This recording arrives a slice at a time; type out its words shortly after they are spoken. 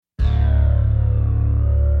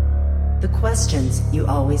The questions you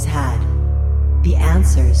always had. The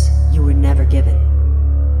answers you were never given.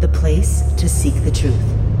 The place to seek the truth.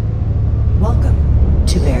 Welcome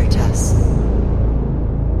to Veritas.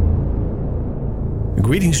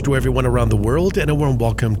 Greetings to everyone around the world and a warm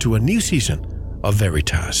welcome to a new season of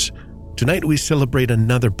Veritas. Tonight we celebrate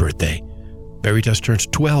another birthday. Veritas turns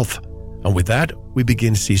 12, and with that we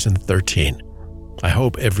begin season 13. I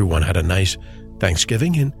hope everyone had a nice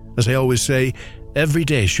Thanksgiving, and as I always say, every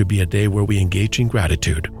day should be a day where we engage in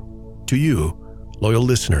gratitude. To you, loyal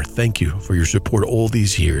listener, thank you for your support all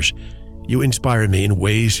these years. You inspire me in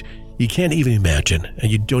ways you can't even imagine,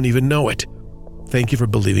 and you don't even know it. Thank you for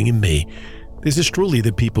believing in me. This is truly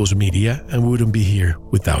the people's media, and we wouldn't be here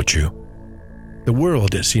without you. The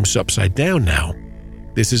world seems upside down now.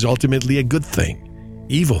 This is ultimately a good thing.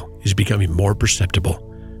 Evil is becoming more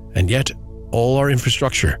perceptible, and yet all our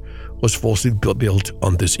infrastructure was falsely built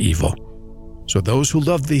on this evil. So those who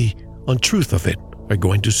love the untruth of it are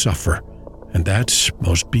going to suffer, and that's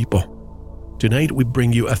most people. Tonight we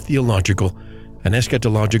bring you a theological and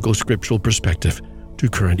eschatological scriptural perspective to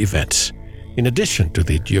current events, in addition to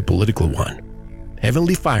the geopolitical one.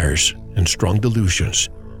 Heavenly fires and strong delusions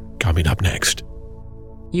coming up next.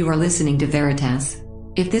 You are listening to Veritas.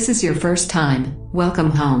 If this is your first time,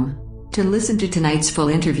 welcome home. To listen to tonight's full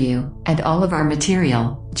interview and all of our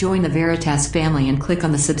material, join the Veritas family and click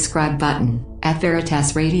on the subscribe button at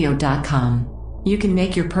veritasradio.com. You can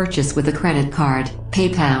make your purchase with a credit card,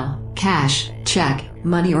 PayPal, cash, check,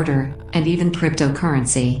 money order, and even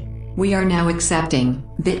cryptocurrency. We are now accepting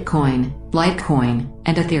Bitcoin, Litecoin,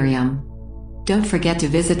 and Ethereum. Don't forget to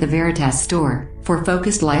visit the Veritas store for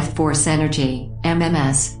Focused Life Force Energy,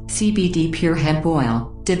 MMS, CBD Pure Hemp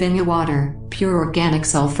Oil, Divina Water, Pure Organic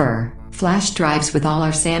Sulfur, flash drives with all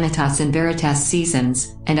our Sanitas and Veritas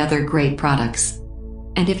seasons, and other great products.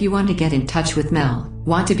 And if you want to get in touch with Mel,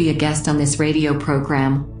 want to be a guest on this radio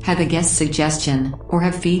program, have a guest suggestion, or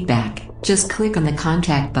have feedback, just click on the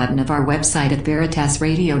contact button of our website at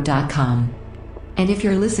veritasradio.com. And if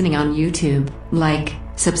you're listening on YouTube, like,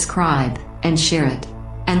 subscribe, and share it.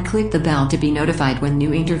 And click the bell to be notified when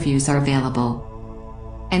new interviews are available.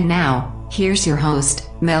 And now, here's your host,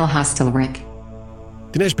 Mel Hostelrick.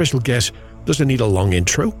 Tonight's special guest doesn't need a long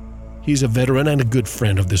intro. He's a veteran and a good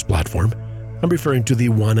friend of this platform. I'm referring to the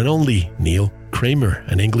one and only Neil Kramer,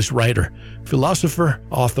 an English writer, philosopher,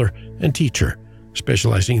 author, and teacher,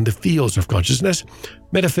 specializing in the fields of consciousness,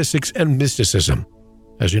 metaphysics, and mysticism.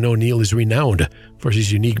 As you know, Neil is renowned for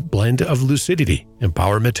his unique blend of lucidity,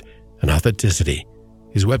 empowerment, and authenticity.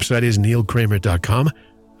 His website is neilkramer.com,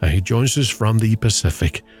 and he joins us from the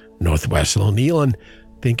Pacific Northwest. Hello, Neil, and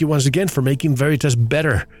thank you once again for making Veritas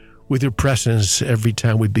better with your presence every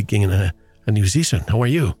time we begin a new season. How are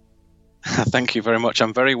you? Thank you very much.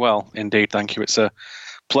 I'm very well, indeed. Thank you. It's a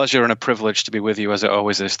pleasure and a privilege to be with you, as it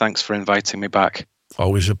always is. Thanks for inviting me back.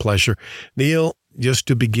 Always a pleasure. Neil, just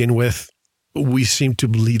to begin with, we seem to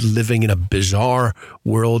be living in a bizarre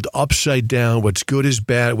world, upside down. What's good is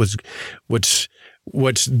bad. What's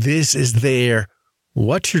this is there.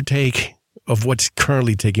 What's your take of what's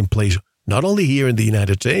currently taking place, not only here in the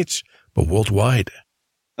United States, but worldwide?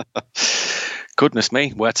 Goodness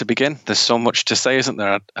me, where to begin? There's so much to say, isn't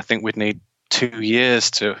there? I think we'd need 2 years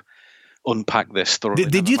to unpack this thoroughly.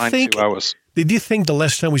 Did you think 2 hours. Did you think the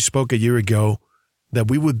last time we spoke a year ago that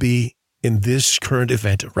we would be in this current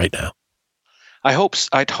event right now?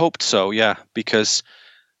 I'd hoped so, yeah, because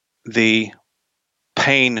the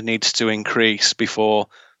pain needs to increase before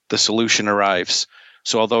the solution arrives.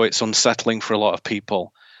 So although it's unsettling for a lot of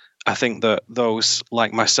people, I think that those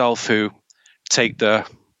like myself who take the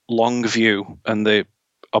long view and the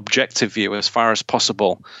objective view as far as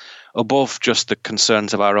possible, above just the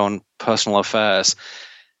concerns of our own personal affairs,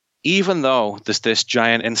 even though there's this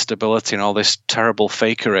giant instability and all this terrible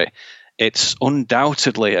fakery, it's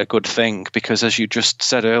undoubtedly a good thing because, as you just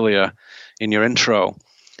said earlier in your intro,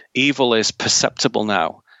 evil is perceptible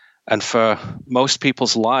now. And for most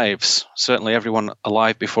people's lives, certainly everyone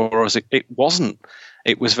alive before us, it wasn't.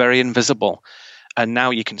 It was very invisible. And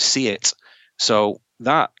now you can see it. So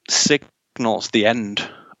that signals the end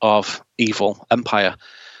of evil empire,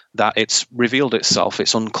 that it's revealed itself,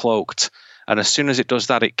 it's uncloaked. And as soon as it does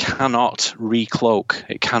that, it cannot recloak.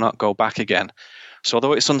 It cannot go back again. So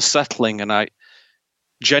although it's unsettling, and I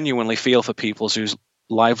genuinely feel for people whose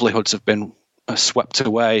livelihoods have been swept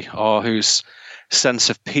away or whose sense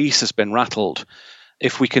of peace has been rattled,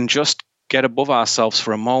 if we can just get above ourselves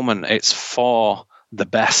for a moment, it's for the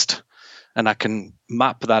best. And I can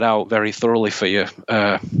map that out very thoroughly for you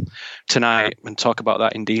tonight and talk about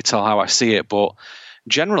that in detail, how I see it. But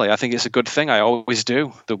generally, I think it's a good thing. I always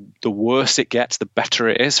do. The worse it gets, the better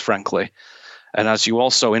it is, frankly. And as you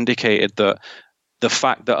also indicated, that the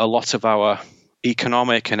fact that a lot of our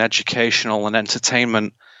economic and educational and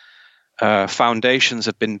entertainment foundations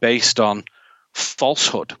have been based on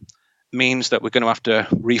falsehood means that we're going to have to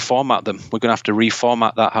reformat them. We're going to have to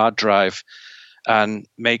reformat that hard drive and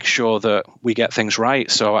make sure that we get things right.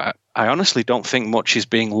 So I honestly don't think much is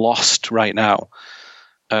being lost right now.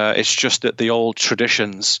 It's just that the old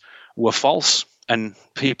traditions were false, and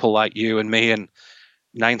people like you and me and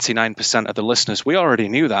 99% of the listeners, we already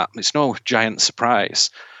knew that. It's no giant surprise.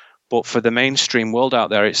 But for the mainstream world out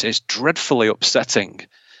there, it's dreadfully upsetting.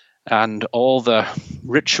 And all the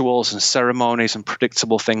rituals and ceremonies and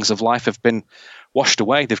predictable things of life have been washed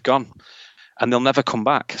away. They've gone, and they'll never come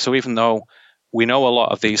back. So even though we know a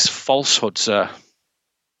lot of these falsehoods are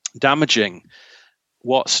damaging,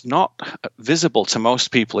 what's not visible to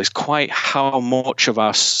most people is quite how much of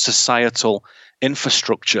our societal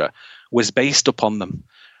infrastructure was based upon them.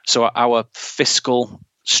 So our fiscal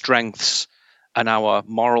strengths and our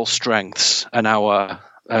moral strengths and our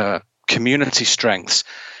community strengths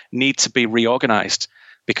need to be reorganized,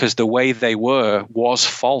 because the way they were was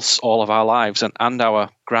false all of our lives, and our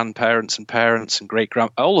grandparents and parents and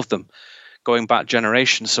great-grand, all of them going back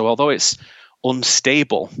generations. So although it's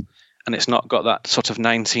unstable and it's not got that sort of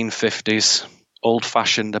 1950s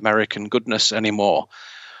old-fashioned American goodness anymore,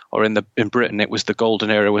 or in Britain, it was the golden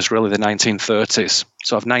era was really the 1930s.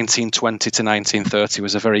 So of 1920 to 1930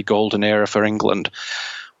 was a very golden era for England.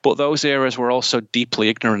 But those eras were also deeply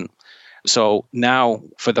ignorant. So now,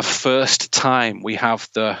 for the first time, we have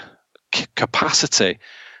the capacity,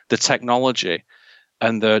 the technology,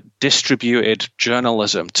 and the distributed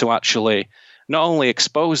journalism to actually not only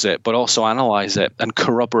expose it, but also analyze it and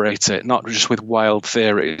corroborate it, not just with wild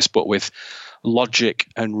theories, but with logic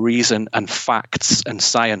and reason and facts and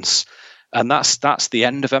science. And that's the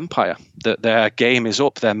end of empire. That their game is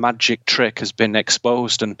up, their magic trick has been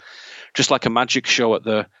exposed. And just like a magic show at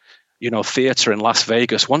the theater in Las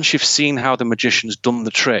Vegas, once you've seen how the magician's done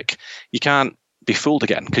the trick, you can't be fooled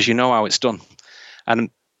again, because you know how it's done. And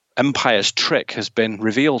empire's trick has been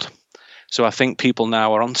revealed. So I think people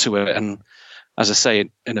now are onto it. And as I say,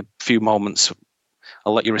 in a few moments,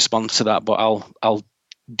 I'll let you respond to that, but I'll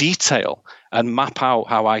detail and map out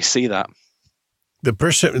how I see that. The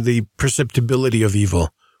perceptibility of evil,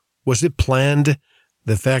 was it planned?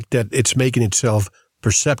 The fact that it's making itself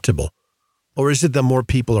perceptible? Or is it that more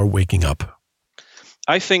people are waking up?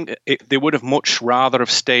 I think they would have much rather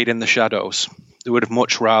have stayed in the shadows. They would have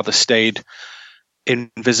much rather stayed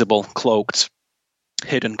invisible, cloaked,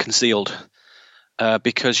 hidden, concealed,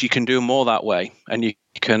 because you can do more that way, and you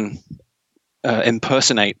can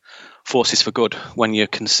impersonate forces for good when you're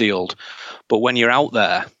concealed. But when you're out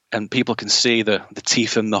there and people can see the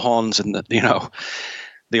teeth and the horns and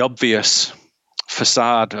the obvious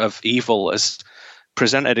facade of evil as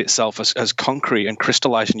presented itself as concrete and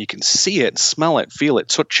crystallized, and you can see it, smell it, feel it,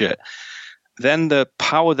 touch it, then the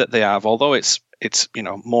power that they have, although it's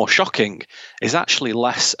more shocking, is actually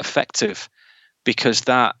less effective, because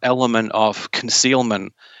that element of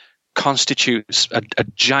concealment constitutes a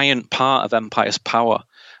giant part of empire's power.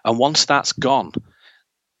 And once that's gone,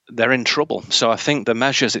 they're in trouble. So I think the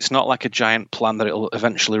measures, it's not like a giant plan that it'll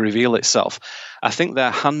eventually reveal itself. I think their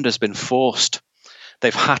hand has been forced.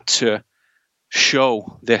 They've had to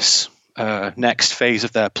show this next phase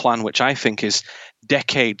of their plan, which I think is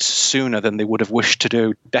decades sooner than they would have wished to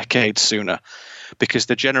do, decades sooner, because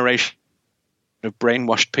the generation of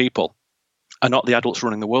brainwashed people are not the adults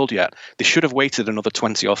running the world yet. They should have waited another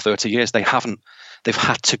 20 or 30 years. They haven't. They've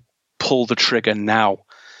had to pull the trigger now.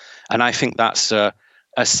 And I think that's a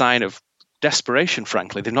sign of desperation,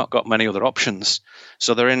 frankly. They've not got many other options.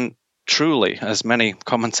 So they're in, truly, as many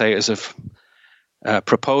commentators have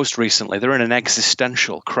proposed recently, they're in an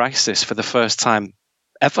existential crisis for the first time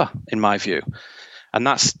ever, in my view. And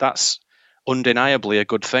that's undeniably a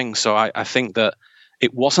good thing. So I think that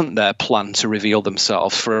it wasn't their plan to reveal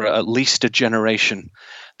themselves for at least a generation.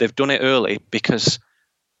 They've done it early because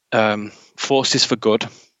forces for good,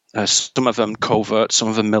 some of them covert, some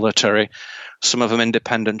of them military, some of them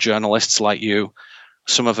independent journalists like you,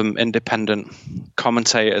 some of them independent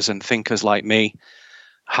commentators and thinkers like me,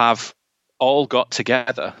 have all got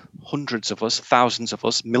together, hundreds of us, thousands of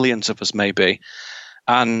us, millions of us maybe,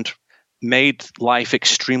 and made life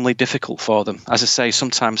extremely difficult for them. As I say,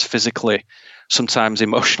 sometimes physically, sometimes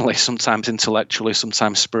emotionally, sometimes intellectually,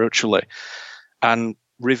 sometimes spiritually, and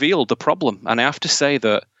revealed the problem. And I have to say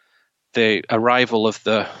that the arrival of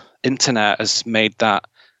the internet has made that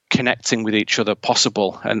connecting with each other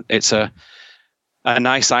possible. And it's a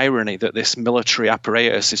nice irony that this military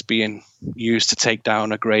apparatus is being used to take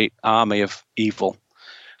down a great army of evil.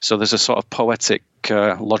 So there's a sort of poetic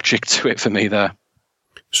logic to it for me there.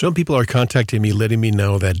 Some people are contacting me, letting me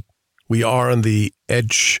know that we are on the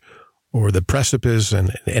edge or the precipice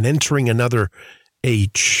and entering another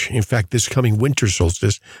age. In fact, this coming winter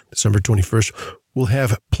solstice, December 21st, we'll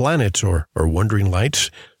have planets or wandering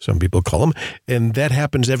lights, some people call them, and that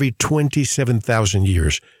happens every 27,000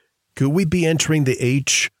 years. Could we be entering the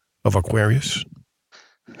age of Aquarius?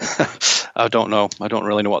 I don't know. I don't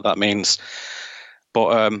really know what that means.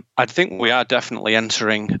 But I think we are definitely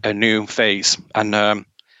entering a new phase. And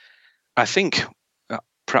I think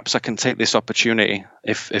perhaps I can take this opportunity,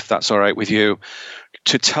 if that's all right with you,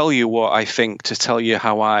 to tell you what I think, to tell you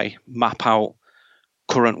how I map out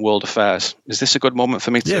current world affairs. Is this a good moment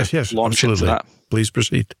for me to launch absolutely. into that? Please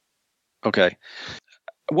proceed. Okay.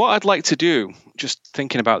 What I'd like to do, just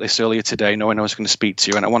thinking about this earlier today, knowing I was going to speak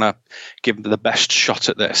to you, and I want to give the best shot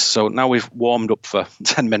at this. So now we've warmed up for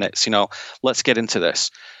 10 minutes, let's get into this.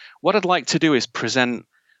 What I'd like to do is present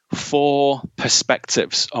 4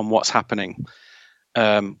 perspectives on what's happening,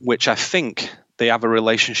 which I think they have a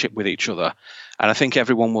relationship with each other. And I think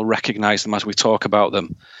everyone will recognize them as we talk about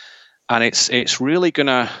them. And it's really going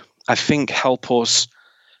to, I think, help us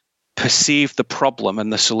perceive the problem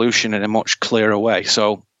and the solution in a much clearer way.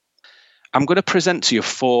 So I'm going to present to you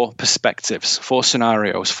 4 perspectives, 4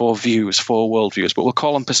 scenarios, 4 views, 4 worldviews, but we'll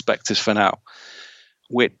call them perspectives for now,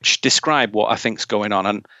 which describe what I think is going on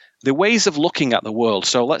and the ways of looking at the world.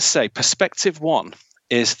 So let's say perspective 1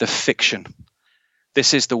 is the fiction.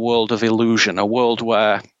 This is the world of illusion, a world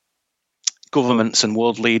where governments and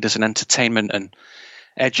world leaders and entertainment and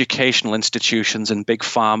educational institutions and big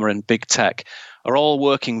pharma and big tech are all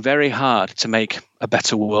working very hard to make a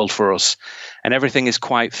better world for us. And everything is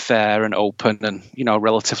quite fair and open and,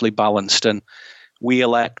 relatively balanced. And we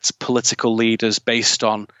elect political leaders based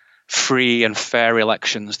on free and fair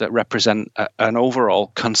elections that represent an overall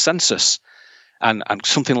consensus. And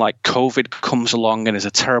something like COVID comes along and is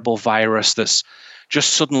a terrible virus that's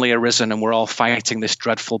just suddenly arisen, and we're all fighting this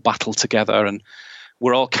dreadful battle together, and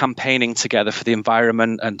we're all campaigning together for the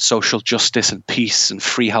environment and social justice and peace and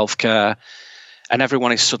free healthcare. And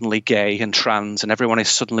everyone is suddenly gay and trans, and everyone is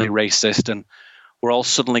suddenly racist, and we're all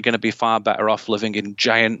suddenly going to be far better off living in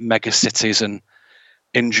giant mega cities and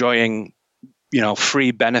enjoying,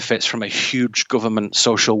 free benefits from a huge government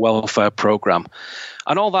social welfare program,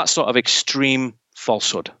 and all that sort of extreme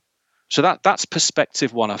falsehood. So that's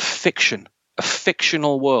perspective 1 of fiction, a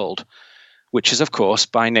fictional world, which is, of course,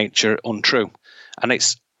 by nature untrue. And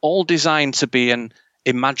it's all designed to be an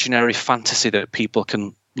imaginary fantasy that people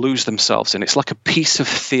can lose themselves in. It's like a piece of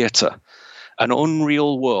theatre, an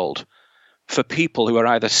unreal world for people who are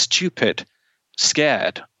either stupid,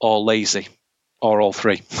 scared, or lazy, or all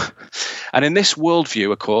 3. And in this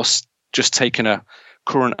worldview, of course, just taking a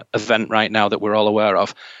current event right now that we're all aware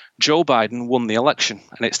of, Joe Biden won the election,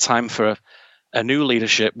 and it's time for a new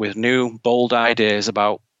leadership with new, bold ideas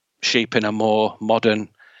about shaping a more modern,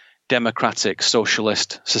 democratic,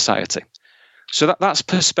 socialist society. So that's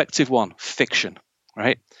perspective 1, fiction,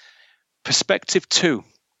 right? Perspective 2,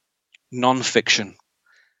 non-fiction.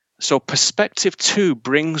 So perspective 2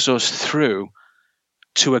 brings us through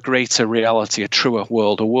to a greater reality, a truer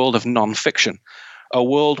world, a world of non-fiction, a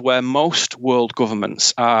world where most world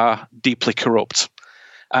governments are deeply corrupt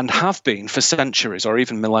and have been for centuries or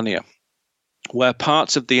even millennia, where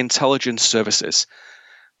parts of the intelligence services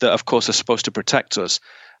that, of course, are supposed to protect us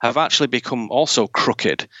have actually become also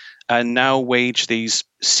crooked and now wage these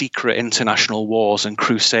secret international wars and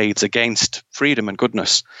crusades against freedom and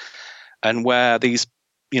goodness, and where these,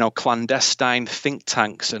 clandestine think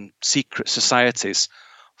tanks and secret societies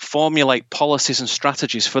formulate policies and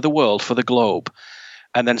strategies for the world, for the globe,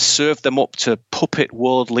 and then serve them up to puppet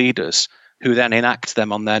world leaders who then enact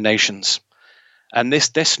them on their nations. And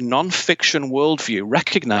this non-fiction worldview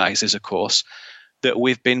recognizes, of course, that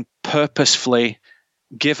we've been purposefully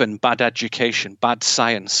given bad education, bad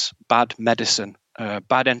science, bad medicine,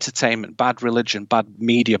 bad entertainment, bad religion, bad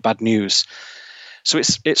media, bad news. So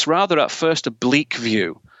it's rather at first a bleak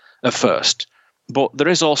view at first, but there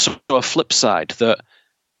is also a flip side, that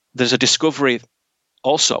there's a discovery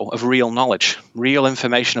also of real knowledge, real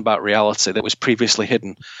information about reality that was previously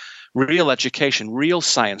hidden, real education, real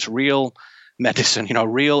science, real medicine,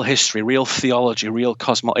 real history, real theology, real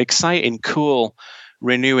exciting, cool,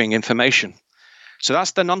 renewing information. So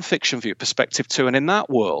that's the non-fiction view, perspective 2. And in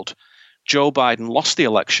that world, Joe Biden lost the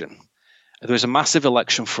election. There was a massive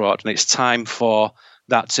election fraud, and it's time for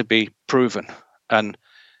that to be proven. And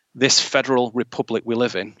this federal republic we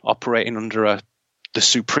live in, operating under a the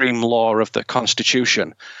supreme law of the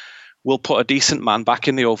Constitution, we'll put a decent man back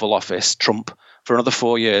in the Oval Office, Trump, for another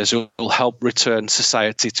 4 years, who will help return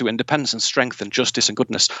society to independence and strength and justice and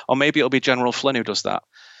goodness. Or maybe it'll be General Flynn who does that.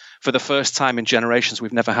 For the first time in generations,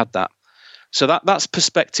 we've never had that. So that's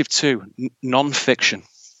perspective 2, non-fiction.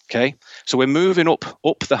 Okay, so we're moving up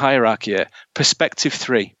the hierarchy here. Perspective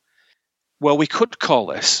 3. Well, we could call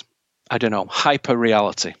this, I don't know,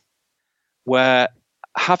 hyper-reality, where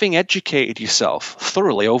having educated yourself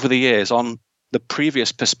thoroughly over the years on the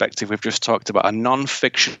previous perspective we've just talked about, a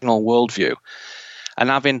non-fictional worldview, and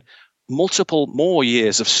having multiple more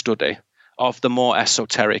years of study of the more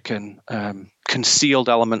esoteric and concealed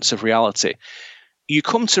elements of reality, you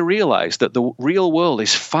come to realize that the real world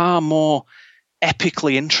is far more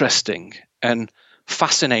epically interesting and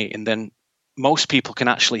fascinating than most people can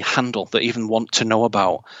actually handle, that even want to know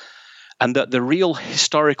about, and that the real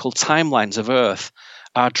historical timelines of Earth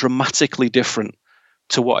are dramatically different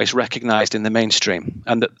to what is recognized in the mainstream,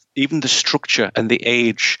 and that even the structure and the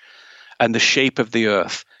age and the shape of the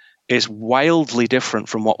Earth is wildly different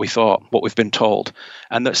from what we thought, what we've been told,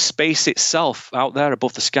 and that space itself out there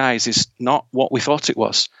above the skies is not what we thought it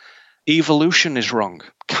was. Evolution is wrong.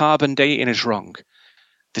 Carbon dating is wrong.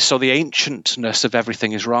 So the ancientness of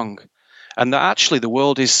everything is wrong. And that actually the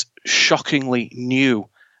world is shockingly new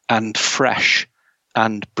and fresh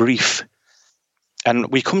and brief. And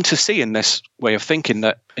we come to see in this way of thinking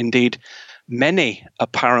that indeed many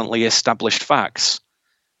apparently established facts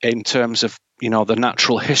in terms of, the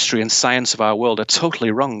natural history and science of our world are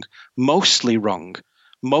totally wrong, mostly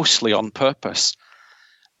on purpose.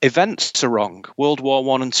 Events are wrong. World War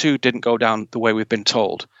I and II didn't go down the way we've been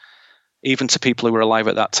told. Even to people who were alive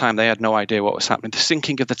at that time, they had no idea what was happening. The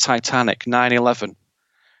sinking of the Titanic, 9/11,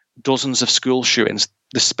 dozens of school shootings,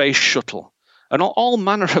 the space shuttle, and all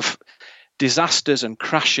manner of disasters and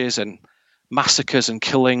crashes and massacres and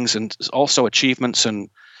killings, and also achievements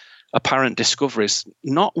and apparent discoveries,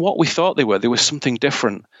 not what we thought they were. There was something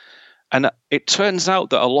different. And it turns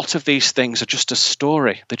out that a lot of these things are just a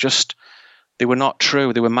story. They were not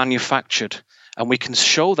true. They were manufactured. And we can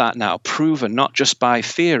show that now, proven not just by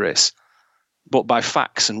theories, but by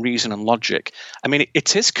facts and reason and logic. I mean,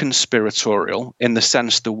 it is conspiratorial in the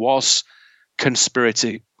sense there was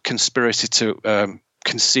conspiracy to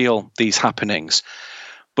conceal these happenings.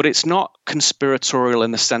 But it's not conspiratorial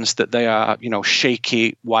in the sense that they are,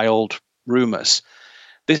 shaky, wild rumors.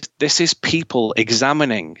 This is people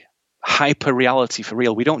examining hyper-reality for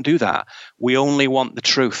real. We don't do that. We only want the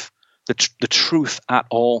truth, the truth at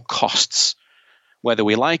all costs. Whether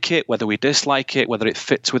we like it, whether we dislike it, whether it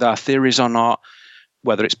fits with our theories or not,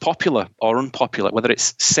 whether it's popular or unpopular, whether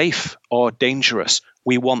it's safe or dangerous,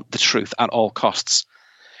 we want the truth at all costs.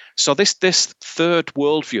 So this third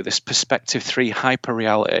worldview, this perspective 3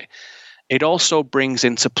 hyper-reality, it also brings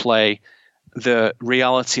into play the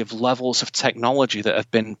reality of levels of technology that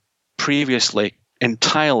have been previously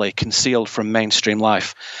entirely concealed from mainstream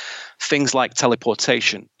life. Things like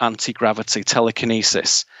teleportation, anti-gravity,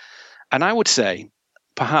 telekinesis. And I would say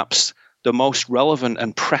perhaps the most relevant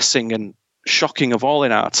and pressing and shocking of all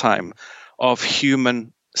in our time of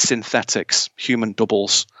human synthetics, human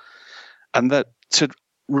doubles. And that to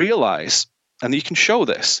realize, and you can show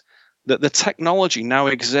this, that the technology now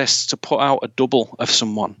exists to put out a double of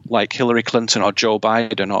someone like Hillary Clinton or Joe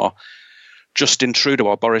Biden or Justin Trudeau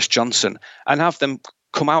or Boris Johnson, and have them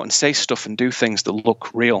come out and say stuff and do things that look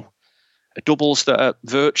real. Doubles that are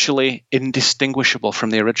virtually indistinguishable from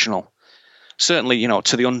the original. Certainly,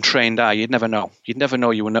 to the untrained eye, you'd never know. You'd never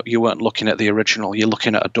know you weren't looking at the original. You're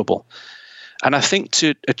looking at a double. And I think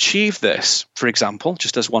to achieve this, for example,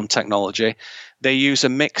 just as one technology, they use a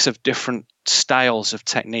mix of different styles of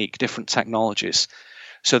technique, different technologies.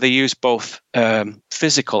 So they use both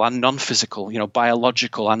physical and non-physical,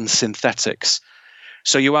 biological and synthetics.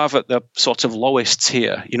 So you have at the sort of lowest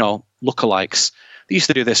tier, lookalikes. They used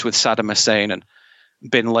to do this with Saddam Hussein and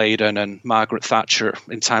Bin Laden and Margaret Thatcher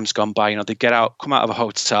in times gone by. They get out, come out of a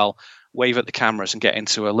hotel, wave at the cameras and get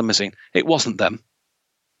into a limousine. It wasn't them.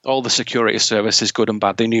 All the security services, good and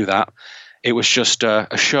bad, they knew that. It was just a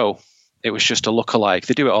show. It was just a lookalike.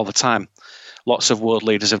 They do it all the time. Lots of world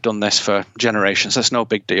leaders have done this for generations. That's no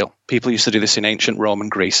big deal. People used to do this in ancient Rome and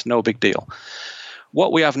Greece. No big deal.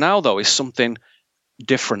 What we have now, though, is something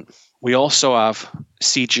different. We also have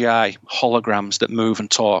CGI holograms that move and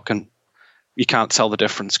talk, and you can't tell the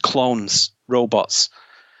difference. Clones, robots.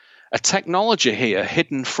 A technology here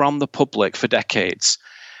hidden from the public for decades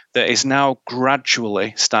that is now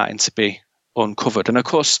gradually starting to be uncovered. And of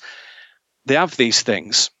course, they have these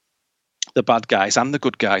things, the bad guys and the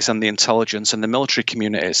good guys and the intelligence and the military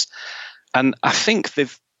communities. And I think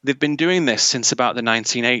they've they've been doing this since about the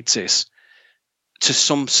 1980s to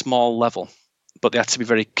some small level, but they had to be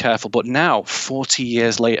very careful. But now, 40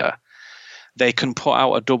 years later, they can put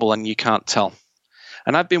out a double and you can't tell.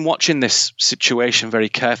 And I've been watching this situation very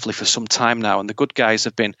carefully for some time now, and the good guys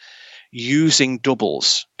have been using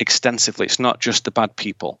doubles extensively. It's not just the bad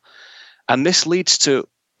people. And this leads to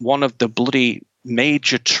one of the bloody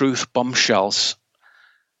major truth bombshells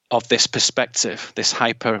of this perspective, this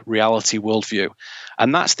hyper-reality worldview.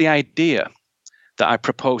 And that's the idea that I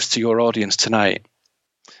propose to your audience tonight,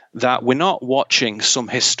 that we're not watching some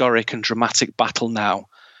historic and dramatic battle now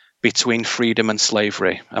between freedom and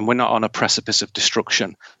slavery, and we're not on a precipice of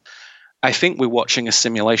destruction. I think we're watching a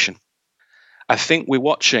simulation. I think we're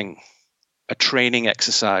watching a training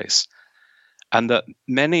exercise, and that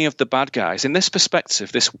many of the bad guys, in this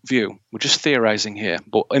perspective, this view, we're just theorizing here,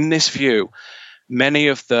 but in this view, many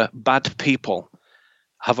of the bad people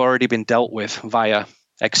have already been dealt with via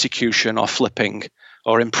execution or flipping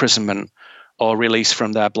or imprisonment or release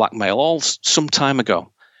from their blackmail, all some time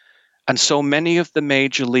ago. And so many of the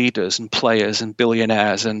major leaders and players and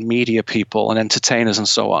billionaires and media people and entertainers and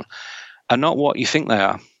so on are not what you think they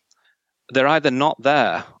are. They're either not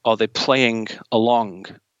there or they're playing along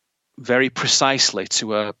very precisely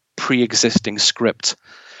to a pre-existing script.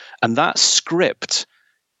 And that script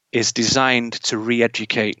is designed to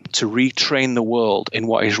re-educate, to retrain the world in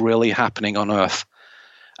what is really happening on Earth.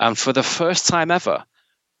 And for the first time ever,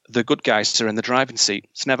 the good guys are in the driving seat.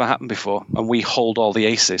 It's never happened before. And we hold all the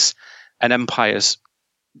aces. And Empire's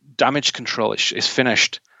damage control is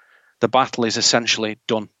finished. The battle is essentially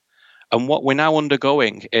done. And what we're now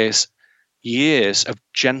undergoing is years of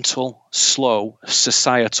gentle, slow,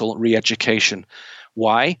 societal re-education.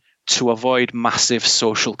 Why? To avoid massive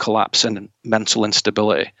social collapse and mental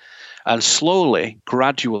instability. And slowly,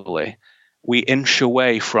 gradually, we inch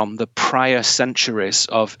away from the prior centuries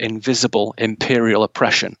of invisible imperial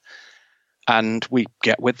oppression. And we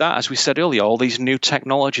get with that, as we said earlier, all these new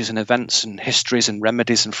technologies and events and histories and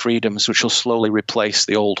remedies and freedoms which will slowly replace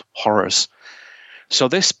the old horrors. So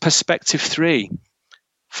this perspective 3,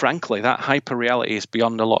 frankly, that hyper-reality is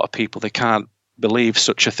beyond a lot of people. They can't believe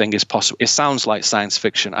such a thing is possible. It sounds like science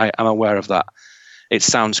fiction. I'm aware of that. It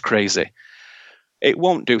sounds crazy. It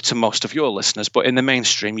won't do to most of your listeners, but in the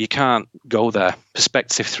mainstream, you can't go there.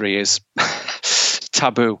 Perspective 3 is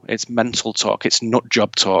taboo. It's mental talk. It's nut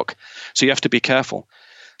job talk. So you have to be careful.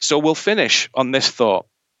 So we'll finish on this thought,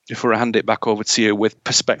 if we hand it back over to you, with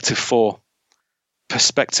perspective 4.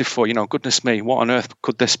 Perspective 4, goodness me, what on earth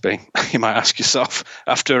could this be? You might ask yourself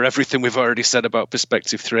after everything we've already said about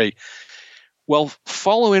perspective 3. Well,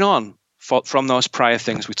 following on from those prior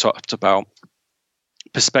things we talked about,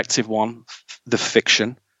 perspective 1, the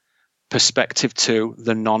fiction, perspective 2,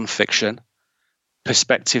 the non-fiction,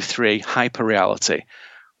 perspective 3, hyper-reality.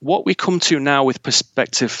 What we come to now with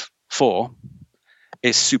perspective 4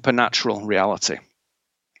 is supernatural reality.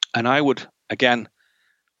 And I would, again,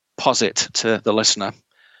 posit to the listener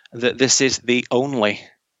that this is the only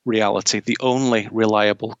reality, the only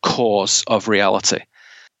reliable cause of reality.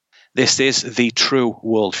 This is the true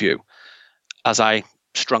worldview, as I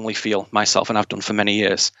strongly feel myself and I've done for many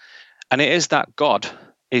years. And it is that God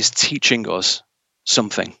is teaching us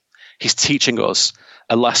something. He's teaching us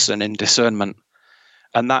a lesson in discernment.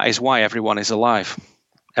 And that is why everyone is alive.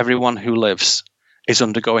 Everyone who lives is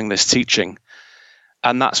undergoing this teaching.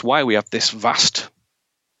 And that's why we have this vast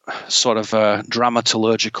sort of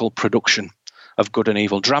dramaturgical production of good and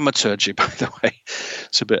evil. Dramaturgy, by the way,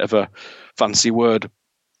 it's a bit of a fancy word.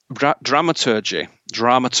 Dramaturgy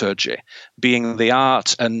being the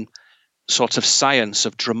art and sort of science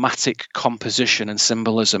of dramatic composition and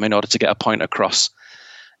symbolism in order to get a point across,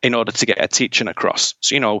 in order to get a teaching across.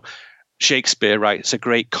 So, Shakespeare writes a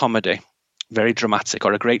great comedy, very dramatic,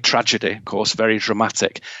 or a great tragedy, of course, very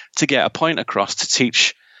dramatic, to get a point across, to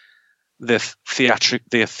teach the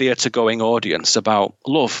theatre-going audience about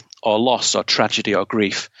love or loss or tragedy or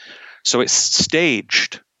grief. So it's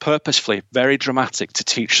staged purposefully, very dramatic, to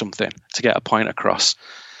teach something, to get a point across.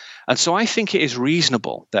 And so I think it is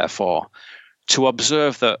reasonable, therefore, to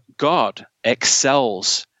observe that God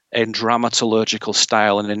excels in dramaturgical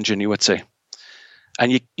style and ingenuity.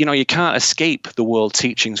 And you can't escape the world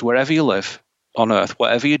teachings wherever you live on earth,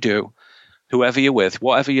 whatever you do, whoever you're with,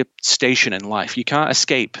 whatever your station in life. You can't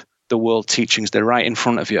escape the world teachings. They're right in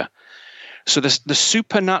front of you. So the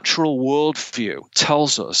supernatural worldview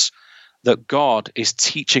tells us that God is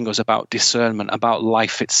teaching us about discernment, about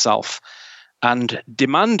life itself, and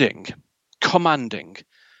commanding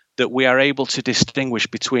that we are able to distinguish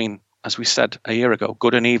between, as we said a year ago,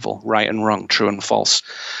 good and evil, right and wrong, true and false.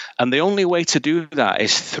 And the only way to do that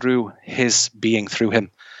is through his being, through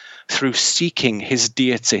him. through seeking his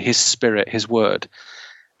deity, his spirit, his word,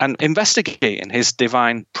 and investigating his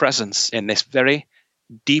divine presence in this very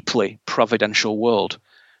deeply providential world.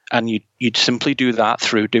 And you'd simply do that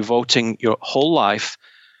through devoting your whole life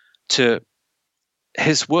to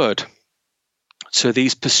his word. So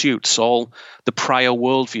these pursuits, all the prior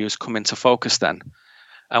worldviews come into focus then.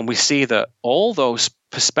 And we see that all those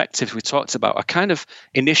perspectives we talked about are kind of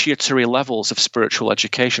initiatory levels of spiritual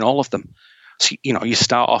education, all of them. So, you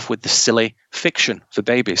start off with the silly fiction for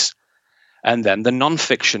babies, and then the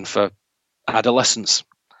non-fiction for adolescents,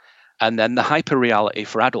 and then the hyper-reality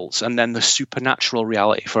for adults, and then the supernatural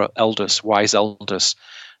reality for elders, wise elders.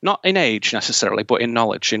 Not in age necessarily, but in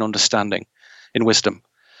knowledge, in understanding, in wisdom.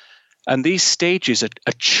 And these stages are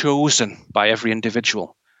chosen by every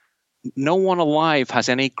individual. No one alive has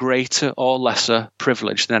any greater or lesser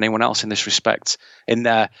privilege than anyone else in this respect, in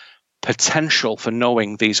their potential for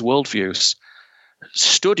knowing these worldviews.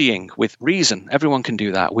 Studying with reason, everyone can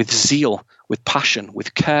do that. With zeal, with passion,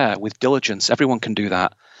 with care, with diligence, everyone can do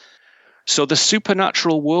that. So the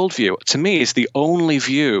supernatural worldview, to me, is the only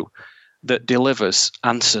view that delivers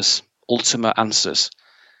answers, ultimate answers.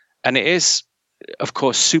 And it is, of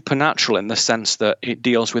course, supernatural in the sense that it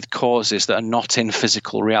deals with causes that are not in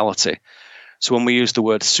physical reality. So when we use the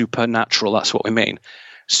word supernatural, that's what we mean.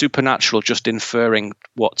 Supernatural just inferring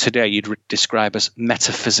what today you'd describe as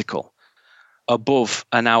metaphysical, above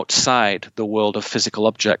and outside the world of physical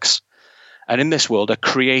objects. And in this world, a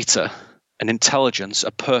creator, an intelligence,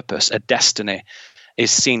 a purpose, a destiny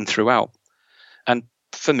is seen throughout. And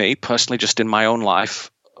for me, personally, just in my own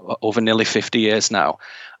life, over nearly 50 years now,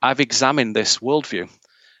 I've examined this worldview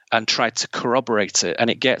and tried to corroborate it, and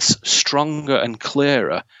it gets stronger and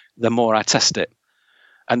clearer the more I test it.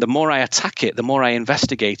 And the more I attack it, the more I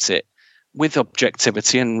investigate it with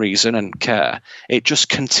objectivity and reason and care, it just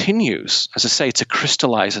continues, as I say, to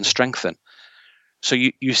crystallize and strengthen. So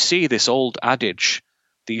you see this old adage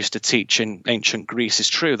they used to teach in ancient Greece is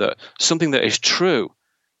true, that something that is true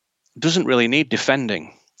doesn't really need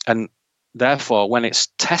defending. And therefore, when it's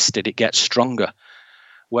tested, it gets stronger.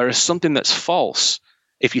 Whereas something that's false,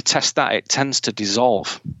 if you test that, it tends to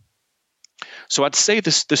dissolve. So I'd say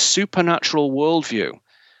the supernatural worldview,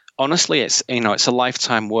 honestly, it's a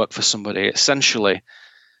lifetime work for somebody. Essentially,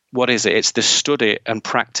 what is it? It's the study and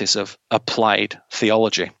practice of applied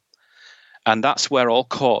theology. And that's where all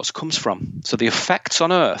cause comes from. So the effects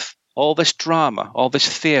on earth, all this drama, all this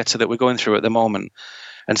theatre that we're going through at the moment,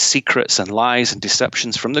 and secrets and lies and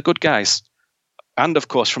deceptions from the good guys, and of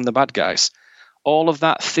course from the bad guys, all of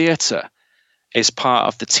that theatre is part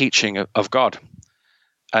of the teaching of God.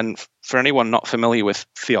 And for anyone not familiar with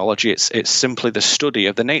theology, it's simply the study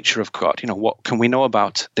of the nature of God. What can we know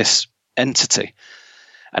about this entity?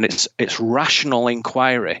 And it's rational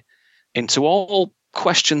inquiry into all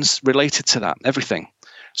questions related to that, everything.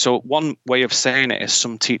 So one way of saying it is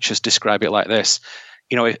some teachers describe it like this.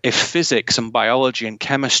 If physics and biology and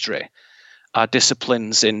chemistry are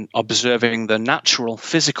disciplines in observing the natural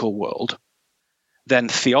physical world, then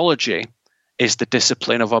theology is the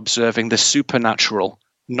discipline of observing the supernatural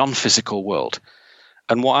non-physical world.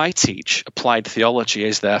 And what I teach, applied theology,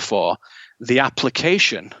 is therefore the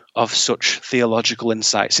application of such theological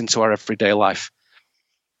insights into our everyday life.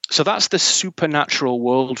 So that's the supernatural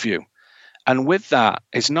worldview. And with that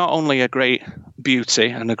is not only a great beauty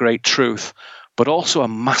and a great truth, but also a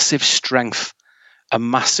massive strength, a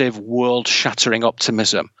massive world-shattering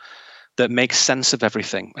optimism that makes sense of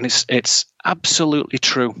everything. And it's absolutely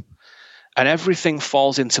true. And everything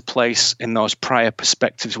falls into place in those prior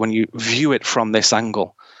perspectives when you view it from this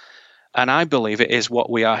angle. And I believe it is what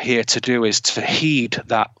we are here to do, is to heed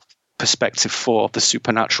that perspective for the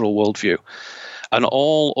supernatural worldview. And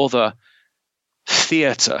all other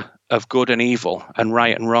theatre of good and evil and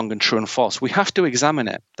right and wrong and true and false, we have to examine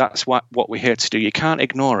it. That's what we're here to do. You can't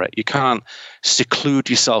ignore it. You can't seclude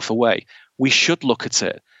yourself away. We should look at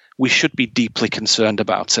it. We should be deeply concerned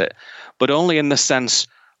about it, but only in the sense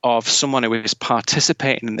of someone who is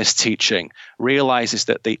participating in this teaching realizes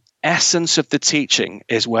that the essence of the teaching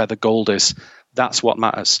is where the gold is. That's what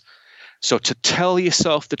matters. So to tell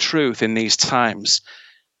yourself the truth in these times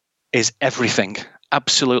is everything,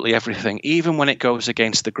 absolutely everything, even when it goes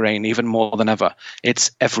against the grain, even more than ever.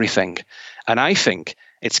 It's everything. And I think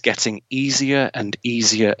it's getting easier and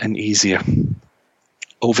easier and easier.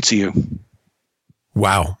 Over to you.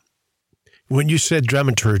 Wow. When you said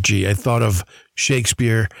dramaturgy, I thought of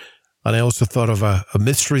Shakespeare, and I also thought of a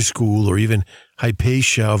mystery school, or even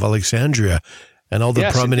Hypatia of Alexandria, and all the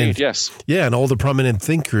prominent, and all the prominent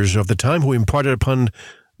thinkers of the time who imparted upon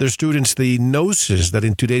their students the gnosis that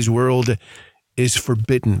in today's world is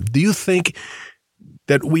forbidden. Do you think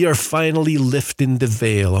that we are finally lifting the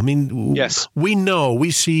veil. I mean, yes, we know,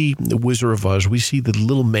 we see the Wizard of Oz, we see the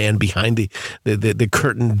little man behind the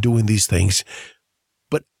curtain doing these things.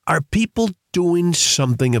 But are people doing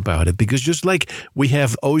something about it? Because just like we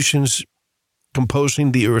have oceans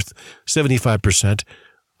composing the earth 75%,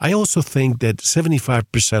 I also think that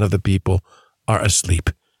 75% of the people are asleep.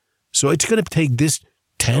 So it's going to take this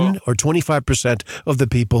 10 or 25% of the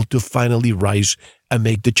people to finally rise and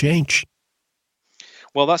make the change.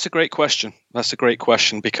 Well, that's a great question. That's a great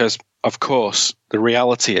question because, of course, the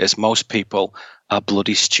reality is most people are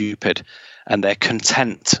bloody stupid and they're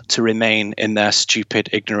content to remain in their stupid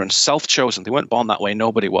ignorance, self-chosen. They weren't born that way.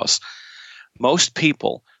 Nobody was. Most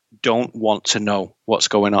people don't want to know what's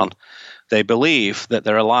going on. They believe that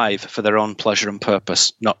they're alive for their own pleasure and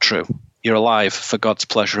purpose. Not true. You're alive for God's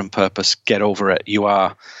pleasure and purpose. Get over it. You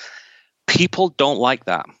are. People don't like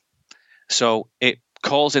that. So it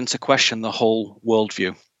calls into question the whole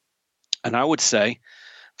worldview. And I would say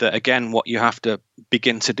that, again, what you have to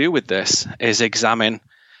begin to do with this is examine,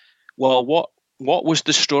 well, what was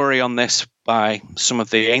the story on this by some of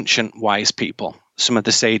the ancient wise people, some of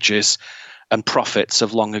the sages and prophets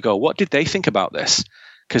of long ago? What did they think about this?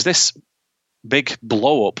 Because this big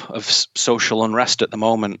blow up of social unrest at the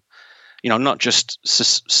moment, not just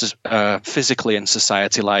physically in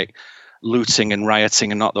society, like looting and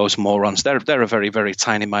rioting and not those morons. They're a very, very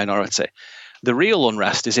tiny minority. The real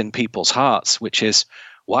unrest is in people's hearts, which is,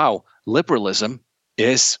 wow, liberalism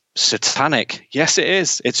is satanic. Yes, it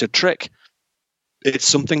is. It's a trick. It's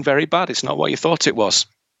something very bad. It's not what you thought it was.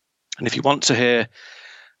 And if you want to hear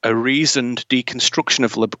a reasoned deconstruction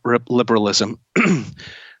of liberalism,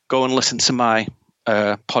 go and listen to my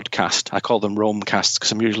podcast. I call them Romecasts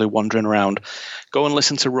because I'm usually wandering around. Go and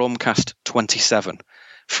listen to Romecast 27.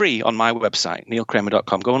 Free on my website,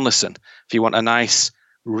 neilkramer.com. Go and listen if you want a nice,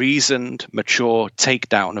 reasoned, mature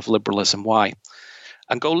takedown of liberalism. Why?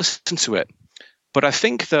 And go listen to it. But I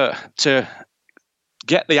think that to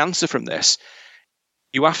get the answer from this,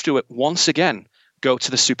 you have to once again go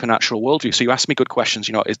to the supernatural worldview. So you ask me good questions.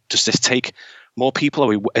 Does this take more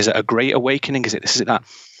people? Is it a great awakening? Is it this? Is it that?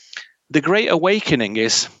 The great awakening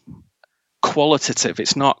is qualitative.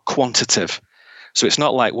 It's not quantitative. So it's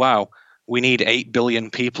not like, wow, we need 8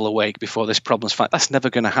 billion people awake before this problem's fine. That's never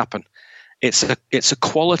going to happen. It's a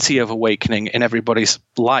quality of awakening in everybody's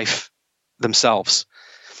life themselves.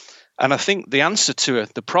 And I think the answer to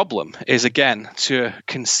the problem is, again, to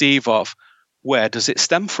conceive of where does it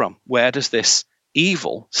stem from? Where does this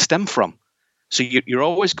evil stem from? So you're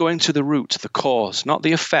always going to the root, the cause, not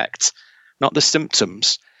the effect, not the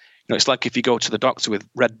symptoms. It's like if you go to the doctor with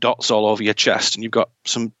red dots all over your chest and you've got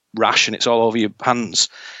some rash and it's all over your hands.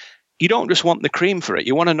 You don't just want the cream for it.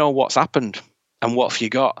 You want to know what's happened and what have you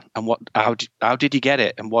got and how did you get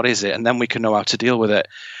it and what is it? And then we can know how to deal with it.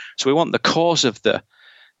 So we want the cause of the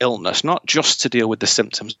illness, not just to deal with the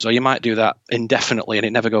symptoms. So you might do that indefinitely and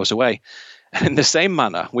it never goes away. And in the same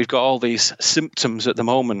manner, we've got all these symptoms at the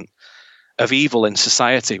moment of evil in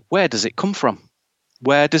society. Where does it come from?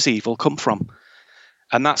 Where does evil come from?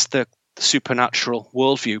 And that's the supernatural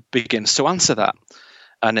worldview begins to answer that.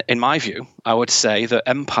 And in my view, I would say that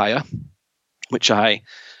empire, which I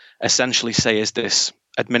essentially say is this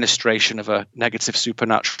administration of a negative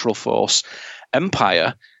supernatural force,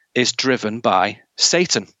 empire is driven by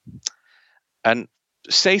Satan. And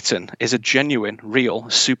Satan is a genuine, real,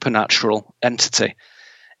 supernatural entity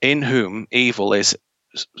in whom evil is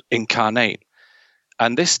incarnate.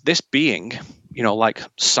 And this being, like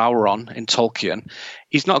Sauron in Tolkien,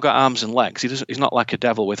 he's not got arms and legs. He's not like a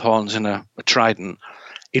devil with horns and a trident.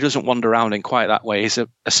 He doesn't wander around in quite that way. He's a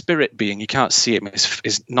spirit being. You can't see him.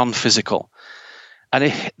 He's non-physical.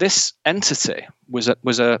 And this entity was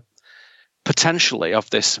a potentially of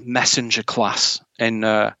this messenger class in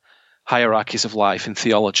hierarchies of life in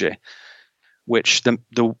theology, which the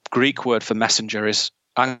Greek word for messenger is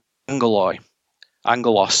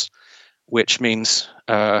angelos, which means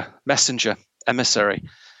messenger, emissary.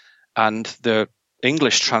 And the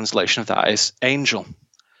English translation of that is angel.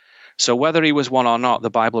 So whether he was one or not, the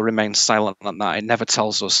Bible remains silent on that. It never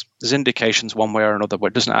tells us. There's indications one way or another, but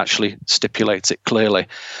it doesn't actually stipulate it clearly.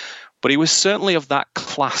 But he was certainly of that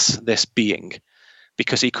class, this being,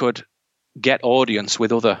 because he could get audience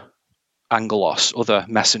with other angelos, other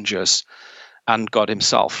messengers, and God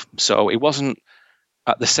himself. So he wasn't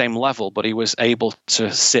at the same level, but he was able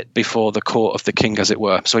to sit before the court of the king, as it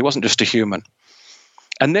were. So he wasn't just a human.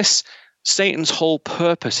 And this Satan's whole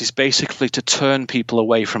purpose is basically to turn people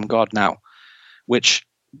away from God now, which,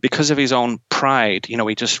 because of his own pride,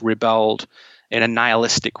 he just rebelled in a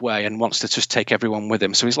nihilistic way and wants to just take everyone with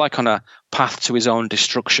him. So he's like on a path to his own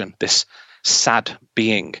destruction, this sad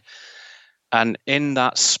being. And in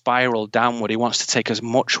that spiral downward, he wants to take as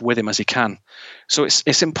much with him as he can. So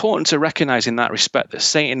it's important to recognize in that respect that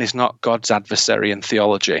Satan is not God's adversary in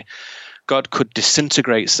theology. God could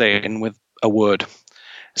disintegrate Satan with a word.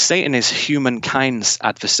 Satan is humankind's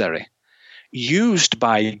adversary, used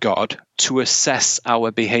by God to assess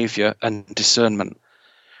our behavior and discernment.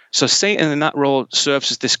 So Satan in that role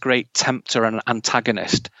serves as this great tempter and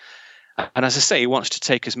antagonist. And as I say, he wants to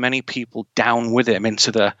take as many people down with him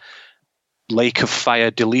into the lake of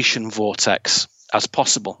fire deletion vortex as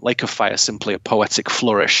possible. Lake of fire, simply a poetic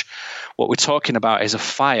flourish. What we're talking about is a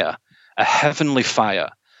fire, a heavenly fire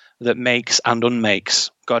that makes and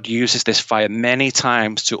unmakes. God uses this fire many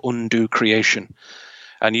times to undo creation.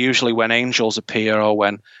 And usually when angels appear or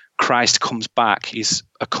when Christ comes back, he's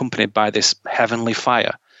accompanied by this heavenly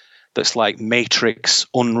fire that's like matrix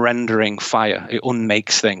unrendering fire. It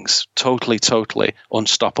unmakes things. Totally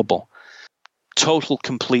unstoppable. Total,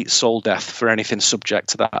 complete soul death for anything subject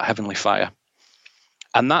to that heavenly fire.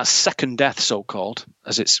 And that second death, so-called,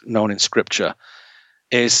 as it's known in Scripture,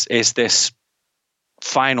 is this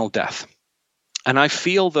final death. And I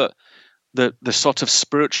feel that the sort of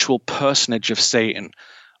spiritual personage of Satan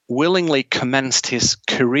willingly commenced his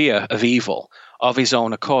career of evil of his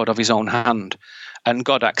own accord, of his own hand, and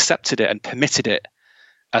God accepted it and permitted it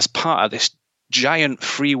as part of this giant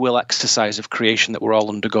free will exercise of creation that we're all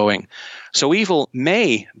undergoing. So evil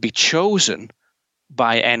may be chosen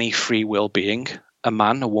by any free will being, a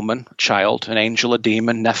man, a woman, a child, an angel, a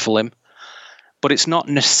demon, Nephilim, but it's not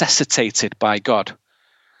necessitated by God.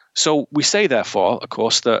 So we say, therefore, of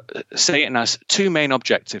course, that Satan has two main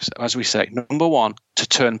objectives, as we say. Number one, to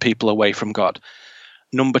turn people away from God.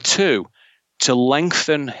 Number two, to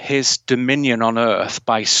lengthen his dominion on earth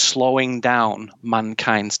by slowing down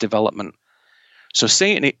mankind's development. So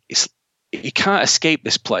Satan, he can't escape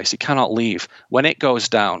this place. He cannot leave. When it goes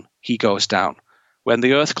down, he goes down. When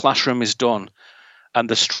the earth classroom is done and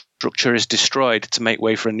the structure is destroyed to make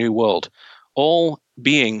way for a new world, all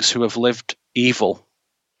beings who have lived evil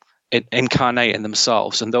incarnate in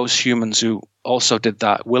themselves, and those humans who also did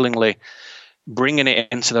that, willingly bringing it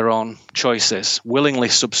into their own choices, willingly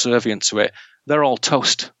subservient to it, they're all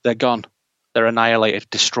toast. They're gone. They're annihilated,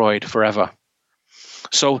 destroyed forever.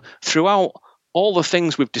 So throughout all the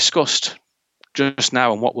things we've discussed just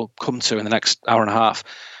now and what we'll come to in the next hour and a half,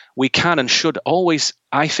 we can and should always,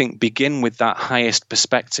 I think, begin with that highest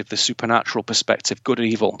perspective, the supernatural perspective, good,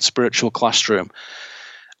 evil, spiritual classroom.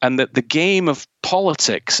 And that the game of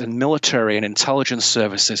politics and military and intelligence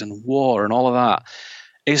services and war and all of that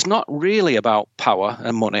is not really about power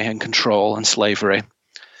and money and control and slavery.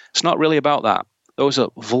 It's not really about that. Those are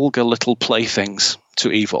vulgar little playthings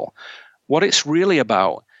to evil. What it's really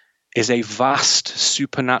about is a vast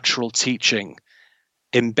supernatural teaching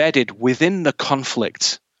embedded within the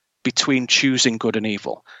conflict between choosing good and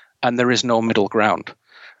evil, and there is no middle ground.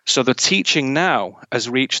 So the teaching now has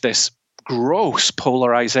reached this gross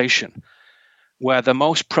polarization where the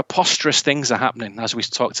most preposterous things are happening, as we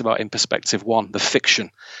talked about in perspective one, the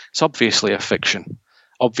fiction. It's obviously a fiction,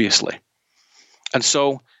 obviously. And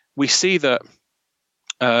so we see that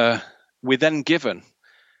we're then given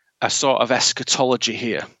a sort of eschatology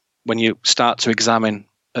here when you start to examine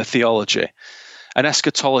a theology. And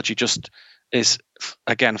eschatology just is,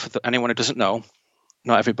 again, for anyone who doesn't know,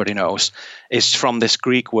 not everybody knows, is from this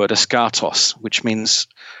Greek word eschatos, which means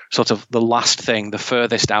sort of the last thing, the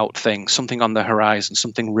furthest out thing, something on the horizon,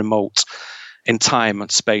 something remote in time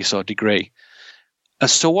and space or degree. And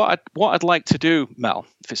so what I'd like to do, Mel,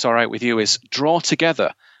 if it's all right with you, is draw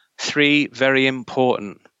together three very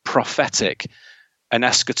important prophetic and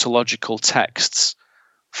eschatological texts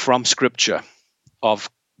from Scripture of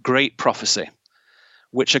great prophecy,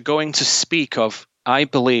 which are going to speak of, I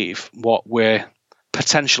believe, what we're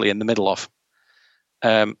potentially in the middle of.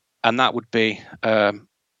 And that would be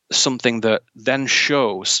something that then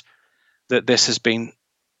shows that this has been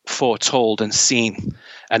foretold and seen,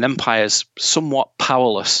 and empire's somewhat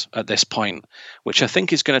powerless at this point, which I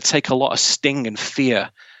think is going to take a lot of sting and fear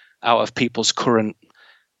out of people's current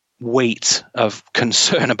weight of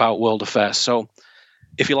concern about world affairs. So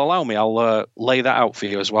if you'll allow me, I'll lay that out for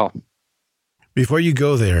you as well. Before you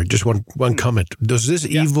go there, just one comment. Does this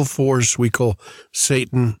evil force we call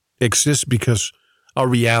Satan exist because our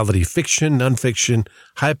reality, fiction, nonfiction,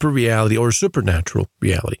 hyper-reality, or supernatural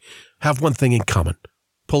reality, have one thing in common: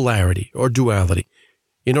 polarity or duality?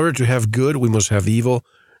 In order to have good, we must have evil,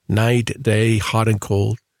 night, day, hot and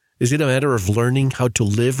cold. Is it a matter of learning how to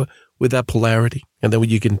live with that polarity? And then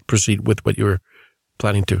you can proceed with what you're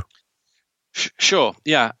planning to. Sure,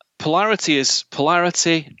 yeah. Polarity is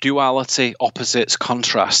polarity, duality, opposites,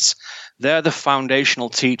 contrasts. They're the foundational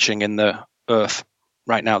teaching in the earth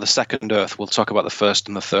right now, the second earth. We'll talk about the first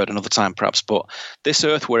and the third another time perhaps, but this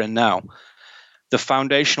earth we're in now, the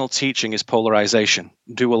foundational teaching is polarization,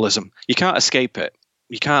 dualism. You can't escape it.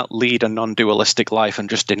 You can't lead a non-dualistic life and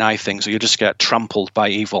just deny things, or you'll just get trampled by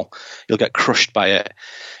evil. You'll get crushed by it.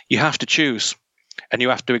 You have to choose, and you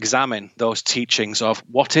have to examine those teachings of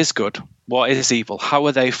what is good, what is evil, how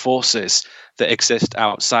are they forces that exist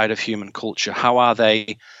outside of human culture? How are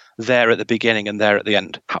they there at the beginning and there at the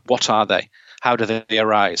end? What are they? How do they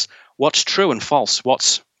arise? What's true and false?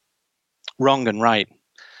 What's wrong and right?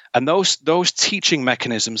 And those teaching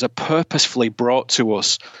mechanisms are purposefully brought to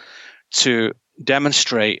us to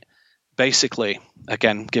demonstrate, basically,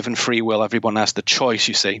 again, given free will, everyone has the choice,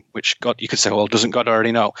 you see, which God, you could say, well, doesn't God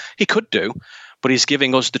already know? He could do, but he's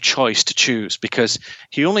giving us the choice to choose, because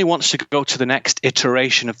he only wants to go to the next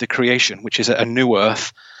iteration of the creation, which is a new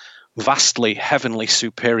earth, vastly, heavenly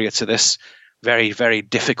superior to this very, very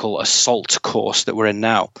difficult assault course that we're in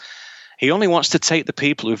now. He only wants to take the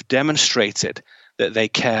people who've demonstrated that they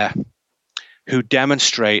care, who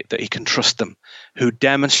demonstrate that he can trust them, who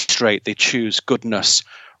demonstrate they choose goodness,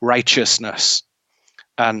 righteousness,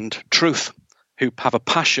 and truth, who have a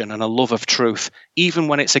passion and a love of truth, even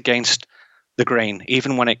when it's against the grain,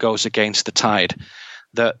 even when it goes against the tide,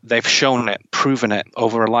 that they've shown it, proven it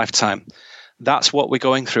over a lifetime. That's what we're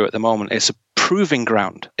going through at the moment. It's a proving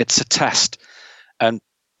ground. It's a test. And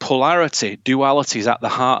polarity, duality is at the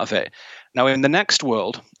heart of it. Now, in the next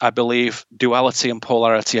world, I believe duality and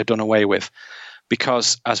polarity are done away with,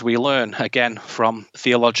 because as we learn, again, from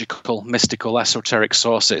theological, mystical, esoteric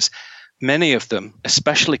sources, many of them,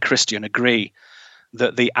 especially Christian, agree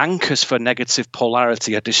that the anchors for negative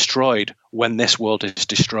polarity are destroyed when this world is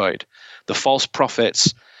destroyed. The false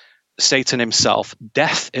prophets, Satan himself,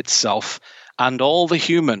 death itself, and all the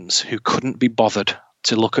humans who couldn't be bothered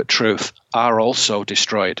to look at truth are also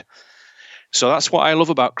destroyed. So that's what I love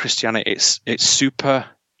about Christianity. It's super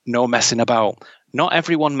no messing about. Not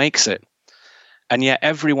everyone makes it, and yet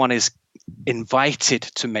everyone is invited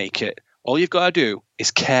to make it. All you've got to do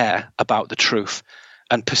is care about the truth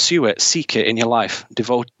and pursue it, seek it in your life,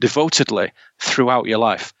 devotedly throughout your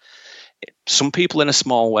life. Some people in a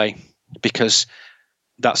small way, because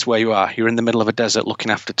that's where you are. You're in the middle of a desert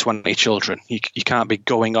looking after 20 children. You can't be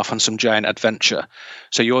going off on some giant adventure.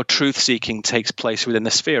 So your truth-seeking takes place within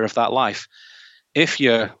the sphere of that life. If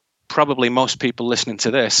you're probably most people listening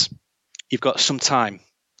to this, you've got some time,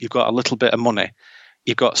 you've got a little bit of money,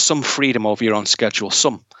 you've got some freedom over your own schedule,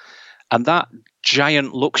 some. And that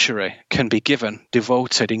giant luxury can be given,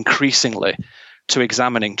 devoted increasingly to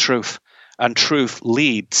examining truth. And truth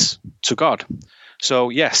leads to God. So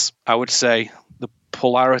yes, I would say the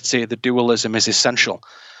polarity, the dualism is essential.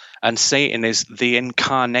 And Satan is the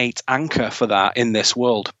incarnate anchor for that in this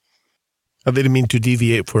world. I didn't mean to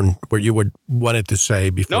deviate from what you wanted to say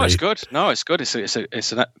before. No, it's good. No, it's good.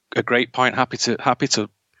 It's a great point. Happy to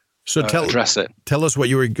address it. Tell us what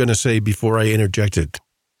you were going to say before I interjected.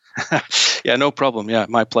 Yeah, no problem. Yeah,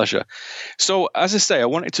 my pleasure. So, as I say, I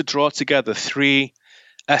wanted to draw together 3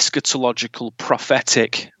 eschatological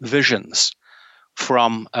prophetic visions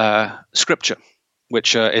from Scripture,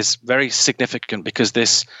 which is very significant because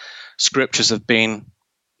these scriptures have been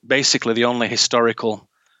basically the only historical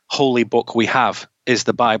holy book we have is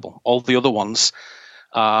the Bible. All the other ones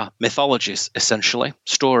are mythologies, essentially,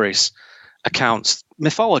 stories, accounts,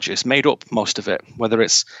 mythologies, made up most of it, whether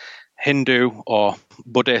it's Hindu or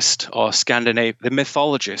Buddhist or Scandinavian, the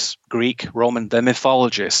mythologies, Greek, Roman, the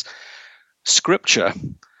mythologies. Scripture,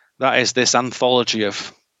 that is this anthology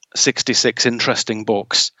of 66 interesting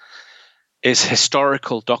books, is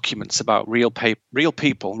historical documents about real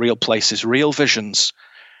people, real places, real visions,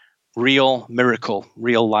 real miracle,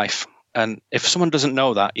 real life. And if someone doesn't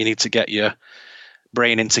know that, you need to get your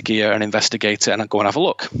brain into gear and investigate it and go and have a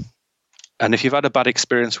look. And if you've had a bad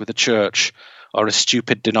experience with a church or a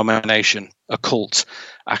stupid denomination, a cult,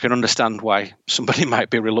 I can understand why somebody might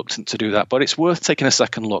be reluctant to do that. But it's worth taking a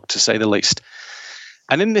second look, to say the least.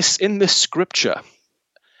 And in this scripture,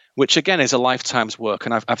 which again is a lifetime's work,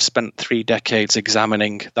 and I've spent 3 decades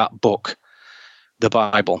examining that book, the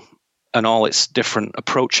Bible, and all its different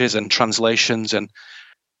approaches and translations, and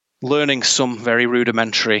learning some very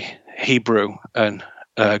rudimentary Hebrew and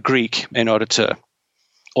Greek in order to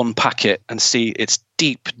unpack it and see its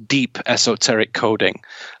deep, deep esoteric coding,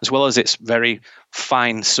 as well as its very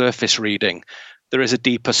fine surface reading. There is a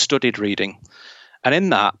deeper studied reading. And in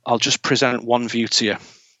that, I'll just present one view to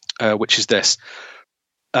you, which is this.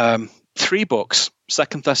 3 books,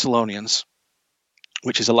 2 Thessalonians,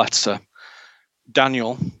 which is a letter,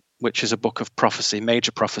 Daniel, which is a book of prophecy,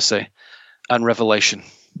 major prophecy, and Revelation,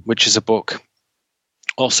 which is a book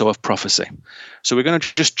also of prophecy. So we're going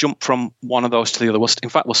to just jump from one of those to the other. In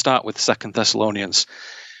fact, we'll start with 2 Thessalonians.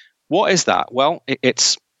 What is that? Well,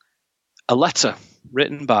 it's a letter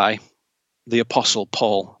written by the Apostle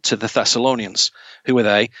Paul to the Thessalonians. Who are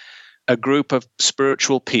they? A group of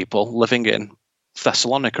spiritual people living in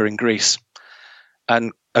Thessalonica in Greece,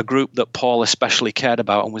 and a group that Paul especially cared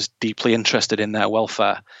about and was deeply interested in their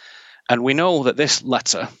welfare. And we know that this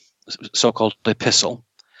letter, so-called epistle,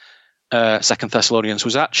 2 Thessalonians,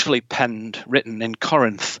 was actually written in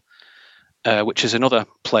Corinth, which is another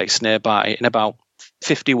place nearby, in about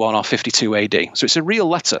 51 or 52 AD. So it's a real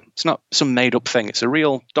letter. It's not some made-up thing. It's a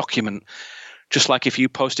real document, just like if you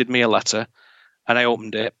posted me a letter and I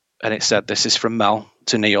opened it and it said, this is from Mel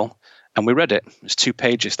to Neil, and we read it. It's 2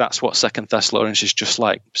 pages. That's what 2 Thessalonians is just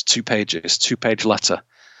like. It's 2 pages, 2-page letter.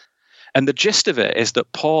 And the gist of it is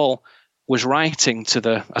that Paul was writing to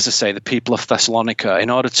the people of Thessalonica in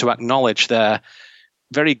order to acknowledge their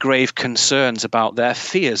very grave concerns about their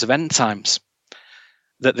fears of end times,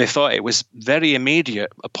 that they thought it was very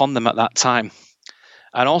immediate upon them at that time.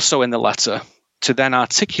 And also in the letter to then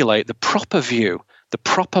articulate the proper view, the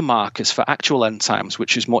proper markers for actual end times,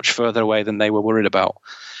 which is much further away than they were worried about.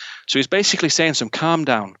 So he's basically saying to them, calm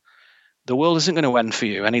down. The world isn't going to end for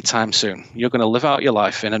you anytime soon. You're going to live out your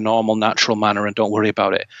life in a normal, natural manner and don't worry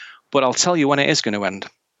about it. But I'll tell you when it is going to end.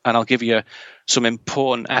 And I'll give you some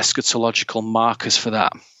important eschatological markers for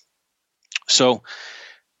that. So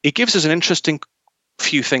it gives us an interesting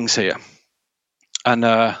few things here. And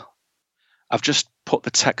I've just put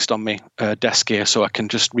the text on my desk here so I can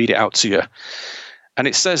just read it out to you. And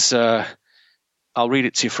it says, I'll read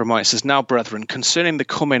it to you for a moment. It says, now, brethren, concerning the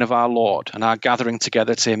coming of our Lord and our gathering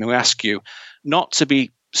together to him, we ask you not to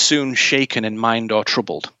be soon shaken in mind or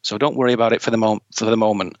troubled. So don't worry about it for the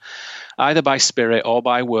moment, either by spirit or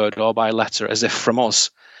by word or by letter, as if from us,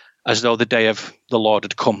 as though the day of the Lord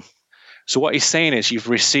had come. So what he's saying is you've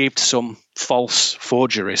received some false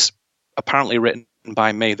forgeries, apparently written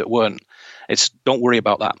by me, that weren't. Don't worry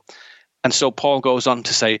about that. And so Paul goes on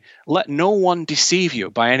to say, let no one deceive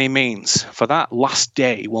you by any means, for that last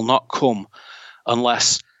day will not come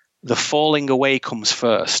unless the falling away comes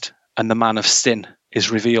first and the man of sin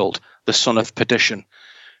is revealed, the son of perdition,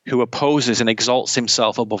 who opposes and exalts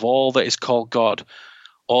himself above all that is called God,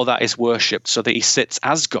 or that is worshipped, so that he sits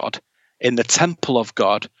as God in the temple of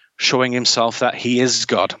God, showing himself that he is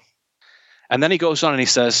God. And then he goes on and he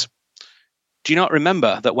says, do you not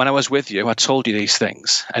remember that when I was with you, I told you these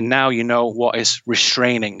things, and now you know what is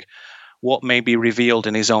restraining, what may be revealed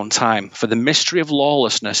in his own time. For the mystery of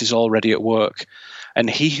lawlessness is already at work, and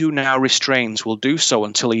he who now restrains will do so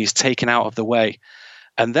until he is taken out of the way.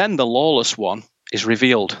 And then the lawless one is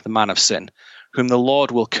revealed, the man of sin, whom the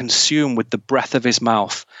Lord will consume with the breath of his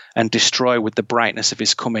mouth and destroy with the brightness of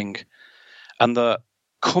his coming. And the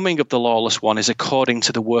coming of the lawless one is according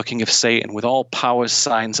to the working of Satan, with all powers,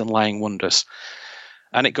 signs, and lying wonders.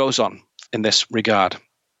 And it goes on in this regard.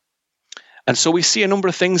 And so we see a number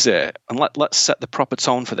of things here, and let's set the proper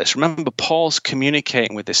tone for this. Remember, Paul's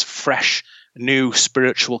communicating with this fresh, new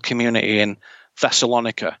spiritual community in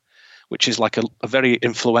Thessalonica, which is like a very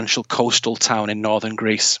influential coastal town in northern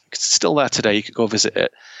Greece. It's still there today. You could go visit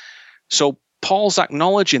it. So Paul's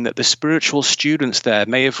acknowledging that the spiritual students there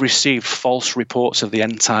may have received false reports of the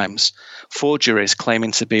end times, forgeries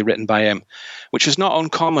claiming to be written by him, which was not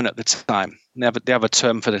uncommon at the time. They have a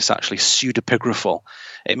term for this, actually, pseudepigraphal.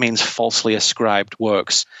 It means falsely ascribed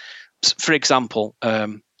works. For example,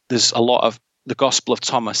 there's a lot of the Gospel of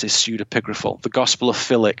Thomas is pseudepigraphal. The Gospel of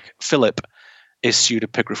Philip is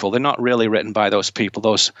pseudepigraphal. They're not really written by those people,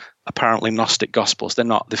 those apparently Gnostic Gospels. They're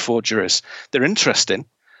not. They're forgeries. They're interesting.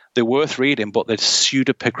 They're worth reading, but they're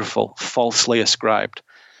pseudepigraphal, falsely ascribed.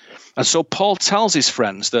 And so Paul tells his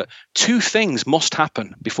friends that 2 things must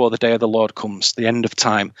happen before the day of the Lord comes, the end of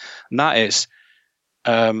time. And that is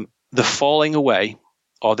the falling away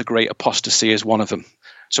or the great apostasy is one of them.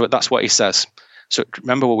 So that's what he says. So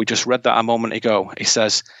remember what we just read that a moment ago. He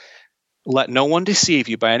says, let no one deceive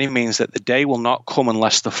you by any means, that the day will not come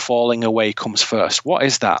unless the falling away comes first. What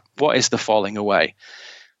is that? What is the falling away?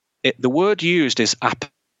 The word used is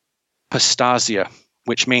apostasia,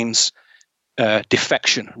 which means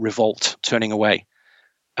defection, revolt, turning away,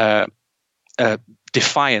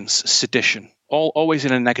 defiance, sedition, always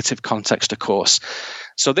in a negative context, of course.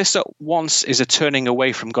 So this at once is a turning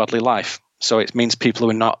away from godly life. So it means people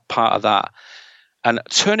who are not part of that. And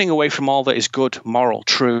turning away from all that is good, moral,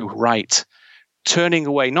 true, right. Turning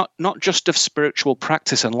away, not just of spiritual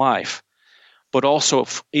practice and life, but also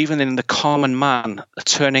even in the common man,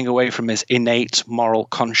 turning away from his innate moral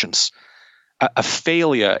conscience a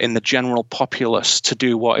failure in the general populace to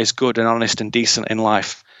do what is good and honest and decent in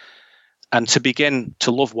life, and to begin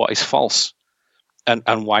to love what is false.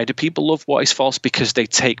 And why do people love what is false? Because they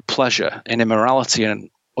take pleasure in immorality and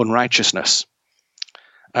unrighteousness,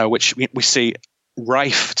 which we see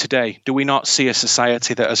rife today. Do we not see a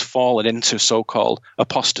society that has fallen into so-called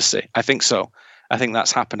apostasy? I think so. I think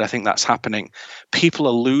that's happened. I think that's happening. People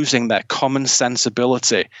are losing their common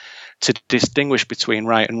sensibility to distinguish between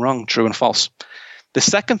right and wrong, true and false. The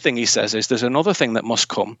second thing he says is there's another thing that must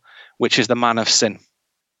come, which is the man of sin.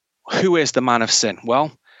 Who is the man of sin?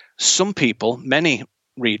 Well, some people, many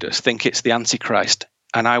readers, think it's the Antichrist,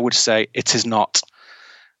 and I would say it is not.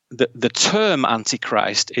 The term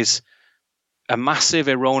Antichrist is a massive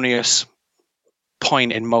erroneous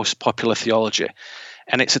point in most popular theology,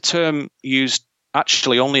 and it's a term used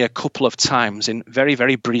actually only a couple of times in very,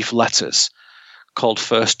 very brief letters called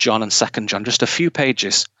 1 John and 2 John, just a few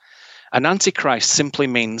pages. An Antichrist simply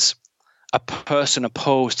means a person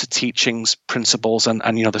opposed to teachings, principles, and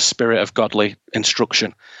the spirit of godly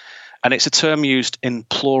instruction. And it's a term used in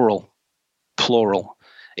plural.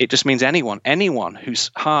 It just means anyone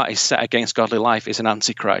whose heart is set against godly life is an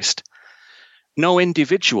Antichrist. No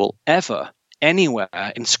individual ever,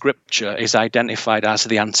 anywhere in Scripture is identified as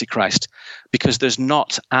the Antichrist, because there's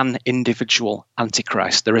not an individual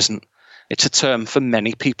Antichrist. There isn't. It's a term for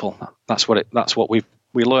many people. That's what we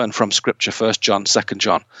learn from Scripture, 1 John, 2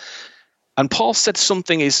 John. And Paul said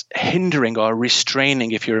something is hindering or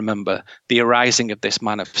restraining, if you remember, the arising of this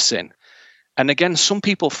man of sin. And again, some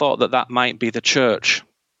people thought that might be the church.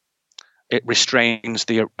 It restrains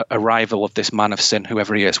the arrival of this man of sin,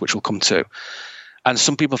 whoever he is, which we'll come to. And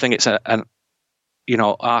some people think it's an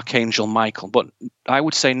Archangel Michael. But I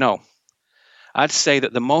would say no. I'd say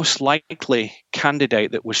that the most likely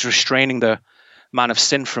candidate that was restraining the man of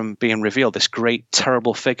sin from being revealed, this great,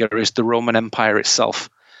 terrible figure, is the Roman Empire itself.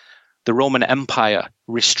 The Roman Empire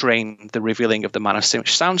restrained the revealing of the man of sin,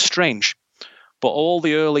 which sounds strange, but all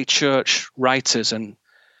the early church writers and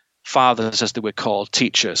fathers, as they were called,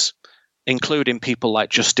 teachers, including people like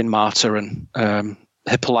Justin Martyr and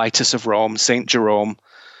Hippolytus of Rome, St. Jerome,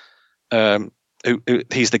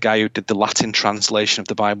 he's the guy who did the Latin translation of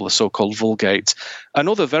the Bible, the so-called Vulgate, and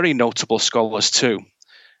other very notable scholars too.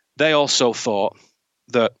 They also thought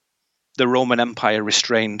that the Roman Empire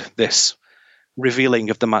restrained this revealing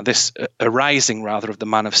of the man, this arising rather of the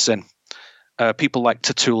man of sin. People like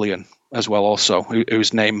Tertullian as well, also,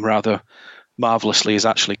 whose name rather marvelously is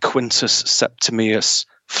actually Quintus Septimius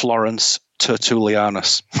Florence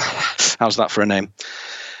Tertullianus. How's that for a name?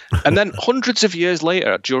 And then hundreds of years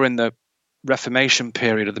later, during the Reformation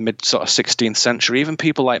period of the mid 16th century, even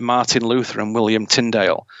people like Martin Luther and William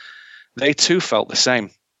Tyndale, they too felt the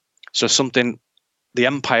same. So the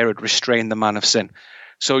empire had restrained the man of sin.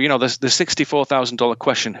 So, the $64,000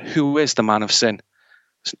 question, who is the man of sin?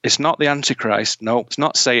 It's not the Antichrist. No. It's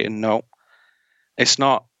not Satan. No. It's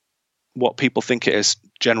not what people think it is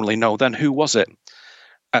generally. No. Then who was it?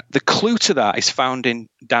 The clue to that is found in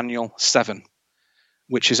Daniel 7,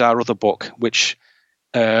 which is our other book, which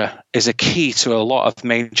is a key to a lot of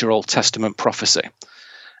major Old Testament prophecy.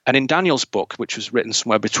 And in Daniel's book, which was written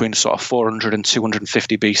somewhere between 400 and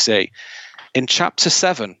 250 BC, in chapter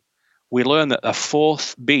 7, we learn that a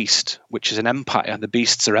fourth beast, which is an empire, the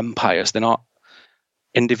beasts are empires, they're not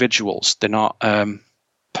individuals, they're not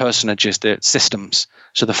personages, they're systems.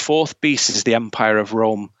 So the fourth beast is the empire of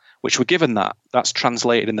Rome, which we're given that. That's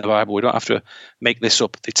translated in the Bible. We don't have to make this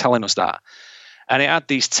up. They're telling us that. And it had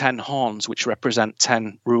these 10 horns, which represent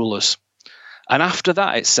 10 rulers. And after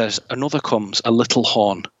that, it says, another comes, a little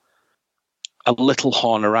horn. A little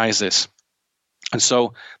horn arises. And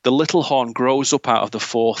so the little horn grows up out of the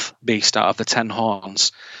fourth beast, out of the 10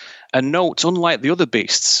 horns. And note, unlike the other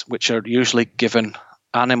beasts, which are usually given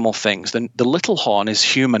animal things, the little horn is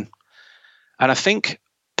human. And I think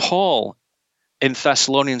Paul in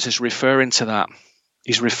Thessalonians is referring to that.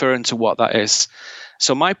 He's referring to what that is.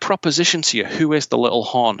 So my proposition to you, who is the little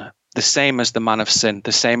horn? The same as the man of sin,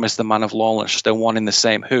 the same as the man of lawlessness, they're one in the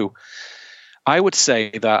same. Who? I would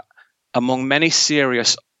say that among many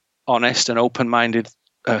serious, honest and open-minded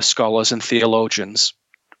scholars and theologians,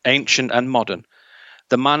 ancient and modern,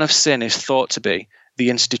 the man of sin is thought to be the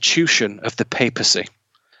institution of the papacy.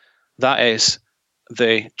 That is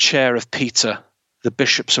the chair of Peter, the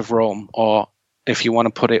bishops of Rome, or if you want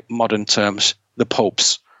to put it modern terms, the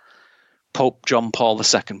popes. Pope John Paul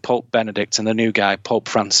II, Pope Benedict, and the new guy, Pope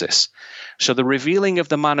Francis. So the revealing of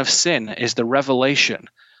the man of sin is the revelation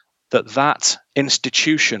that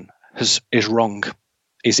institution is wrong,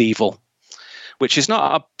 is evil, which is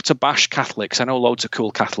not up to bash Catholics. I know loads of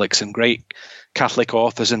cool Catholics and great Catholic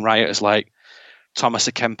authors and writers like Thomas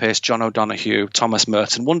A. Kempis, John O'Donoghue, Thomas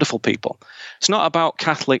Merton, wonderful people. It's not about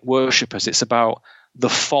Catholic worshippers. It's about the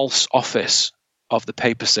false office of the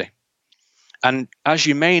papacy. And as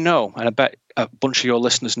you may know, and I bet a bunch of your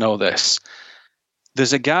listeners know this,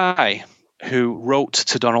 there's a guy who wrote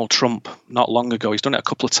to Donald Trump not long ago. He's done it a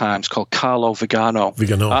couple of times, called Carlo Vigano.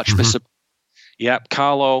 Archbishop. Yeah,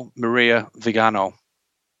 Carlo Maria Vigano.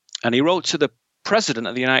 And he wrote to the President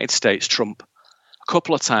of the United States, Trump, a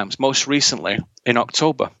couple of times, most recently in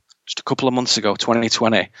October, just a couple of months ago,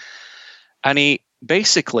 2020. And he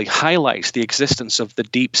basically highlights the existence of the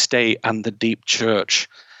deep state and the deep church.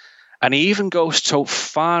 And he even goes so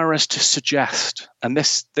far as to suggest, and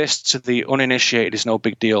this to the uninitiated is no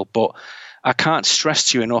big deal, but I can't stress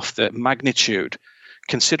to you enough the magnitude,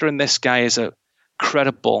 considering this guy is a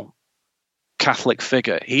credible Catholic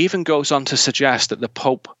figure. He even goes on to suggest that the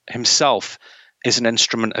Pope himself is an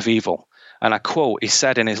instrument of evil. And I quote, he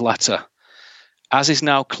said in his letter, "As is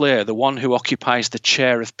now clear, the one who occupies the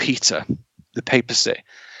chair of Peter, the papacy,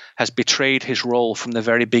 has betrayed his role from the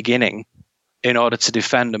very beginning in order to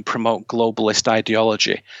defend and promote globalist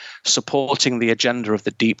ideology, supporting the agenda of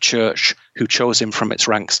the deep church who chose him from its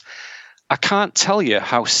ranks." I can't tell you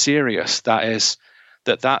how serious that is,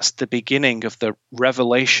 that's the beginning of the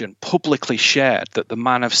revelation publicly shared that the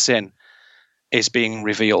man of sin is being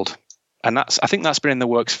revealed. And I think that's been in the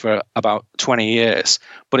works for about 20 years,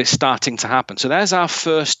 but it's starting to happen. So there's our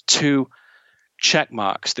first two check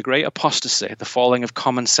marks: the great apostasy, the falling of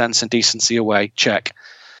common sense and decency away, check.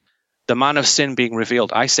 The man of sin being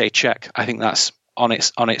revealed, I say check. I think that's on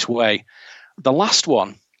its way. The last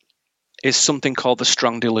one is something called the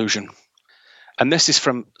strong delusion. And this is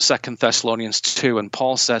from 2 Thessalonians 2, and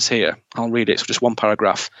Paul says here, I'll read it, it's just one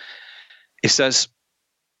paragraph. He says,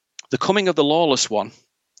 "The coming of the lawless one,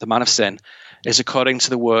 the man of sin, is according to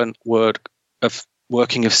the word of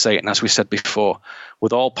working of Satan, as we said before,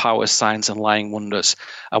 with all powers, signs, and lying wonders,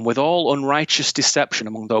 and with all unrighteous deception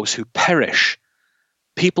among those who perish."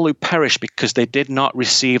 People who perish because they did not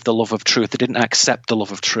receive the love of truth. They didn't accept the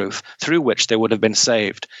love of truth, through which they would have been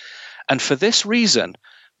saved. And for this reason,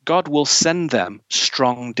 God will send them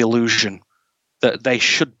strong delusion, that they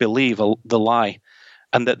should believe the lie,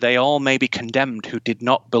 and that they all may be condemned who did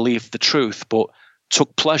not believe the truth, but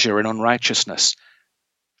took pleasure in unrighteousness.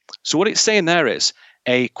 So what it's saying there is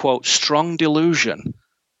a, quote, strong delusion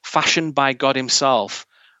fashioned by God himself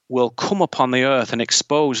will come upon the earth and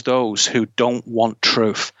expose those who don't want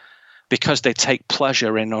truth, because they take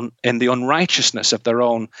pleasure in the unrighteousness of their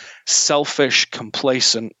own selfish,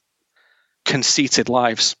 complacent, conceited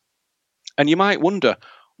lives. And you might wonder,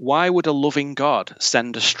 why would a loving God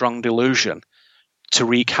send a strong delusion to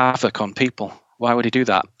wreak havoc on people? Why would he do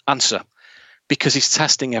that? Answer: because he's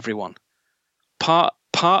testing everyone. Part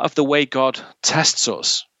of the way God tests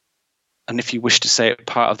us, and if you wish to say it,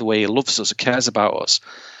 part of the way he loves us, cares about us,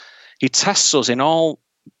 he tests us in all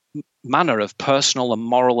manner of personal and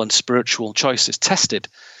moral and spiritual choices. Tested.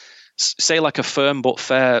 Say like a firm but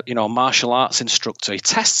fair, martial arts instructor. He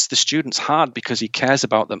tests the students hard because he cares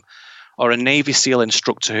about them. Or a Navy SEAL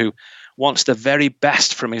instructor who wants the very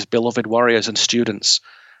best from his beloved warriors and students.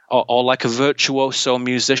 Or like a virtuoso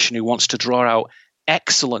musician who wants to draw out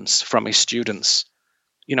excellence from his students.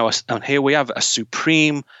 And here we have a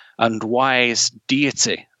supreme and wise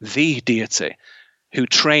deity, the deity, who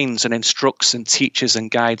trains and instructs and teaches and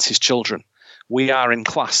guides his children. We are in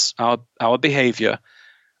class. Our behavior,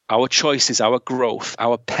 our choices, our growth,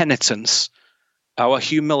 our penitence, our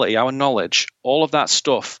humility, our knowledge, all of that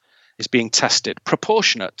stuff is being tested,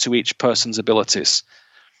 proportionate to each person's abilities.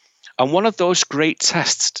 And one of those great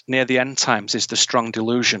tests near the end times is the strong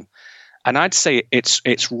delusion. And I'd say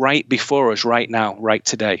it's right before us right now, right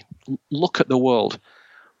today. Look at the world.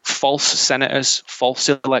 False senators, false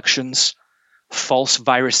elections, false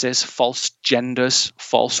viruses, false genders,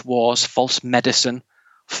 false wars, false medicine,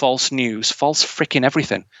 false news, false freaking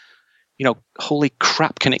everything. Holy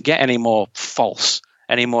crap, can it get any more false,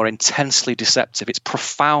 any more intensely deceptive? It's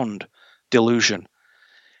profound delusion.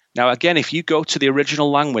 Now, again, if you go to the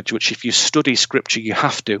original language, which if you study scripture, you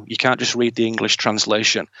have to, you can't just read the English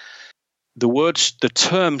translation. The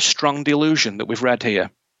term strong delusion that we've read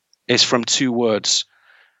here is from two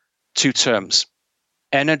terms,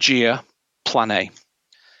 energia, plane.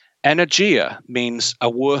 Energia means a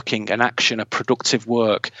working, an action, a productive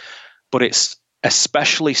work, but it's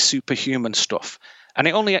especially superhuman stuff. And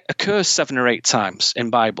it only occurs 7 or 8 times in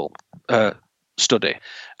Bible study.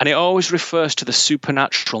 And it always refers to the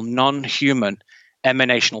supernatural, non-human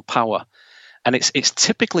emanational power. And it's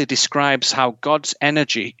typically describes how God's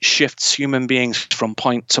energy shifts human beings from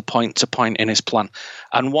point to point to point in his plan.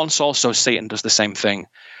 And once also Satan does the same thing.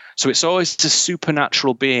 So it's always a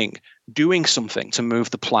supernatural being doing something to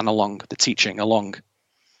move the plan along, the teaching along.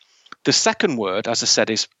 The second word, as I said,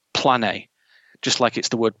 is plane, just like it's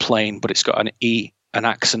the word plane, but it's got an E, an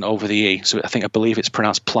accent over the E. So I believe it's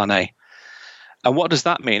pronounced plane. And what does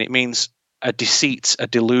that mean? It means a deceit, a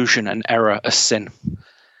delusion, an error, a sin.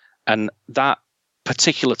 And that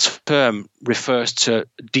particular term refers to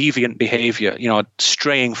deviant behavior,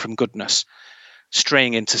 straying from goodness,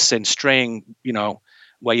 straying into sin, straying,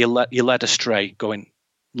 where you're led astray, going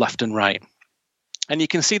left and right. And you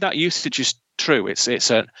can see that usage is true. It's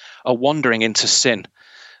a wandering into sin.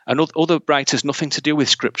 And other writers, nothing to do with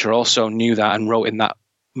Scripture, also knew that and wrote in that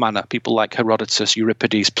manner. People like Herodotus,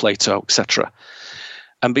 Euripides, Plato, etc.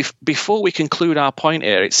 And before we conclude our point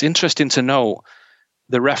here, it's interesting to know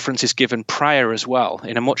the reference is given prior as well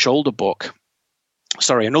in a much older book.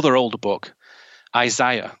 Another older book,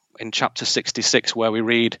 Isaiah, in chapter 66, where we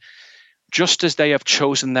read, "Just as they have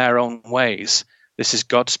chosen their own ways," this is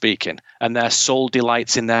God speaking, "and their soul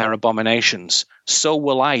delights in their abominations, so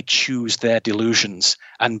will I choose their delusions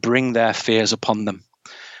and bring their fears upon them.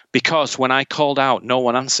 Because when I called out, no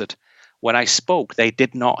one answered. When I spoke, they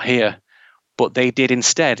did not hear. But they did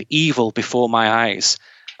instead evil before my eyes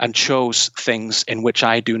and chose things in which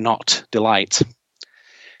I do not delight."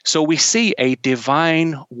 So we see a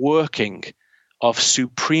divine working of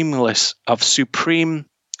supreme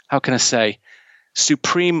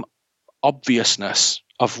obviousness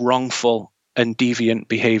of wrongful and deviant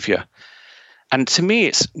behavior. And to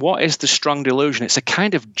me, what is the strong delusion? It's a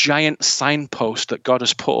kind of giant signpost that God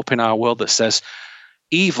has put up in our world that says,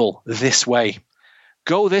 evil this way.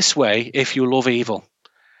 Go this way if you love evil.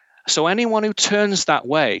 So anyone who turns that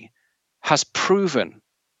way has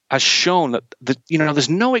shown that there's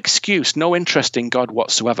no excuse, no interest in God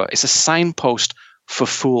whatsoever. It's a signpost for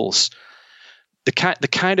fools. The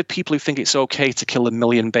kind of people who think it's okay to kill 1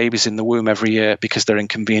 million babies in the womb every year because they're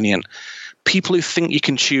inconvenient. People who think you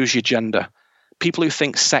can choose your gender. People who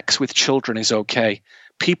think sex with children is okay.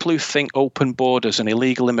 People who think open borders and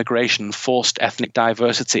illegal immigration and forced ethnic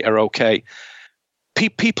diversity are okay.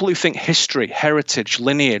 People who think history, heritage,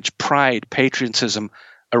 lineage, pride, patriotism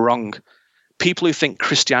are wrong. People who think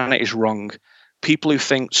Christianity is wrong. People who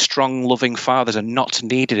think strong, loving fathers are not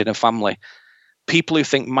needed in a family. People who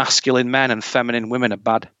think masculine men and feminine women are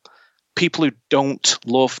bad. People who don't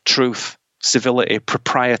love truth, civility,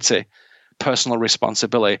 propriety, personal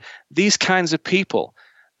responsibility. These kinds of people,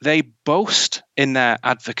 they boast in their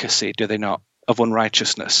advocacy, do they not, of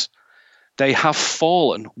unrighteousness. They have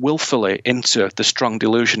fallen willfully into the strong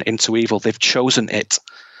delusion, into evil. They've chosen it.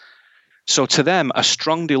 So to them, a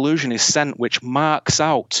strong delusion is sent which marks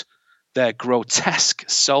out their grotesque,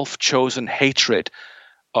 self-chosen hatred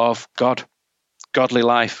of God, godly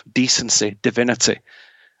life, decency, divinity,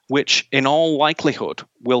 which in all likelihood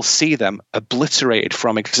will see them obliterated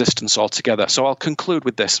from existence altogether. So I'll conclude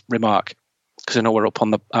with this remark, because I know we're up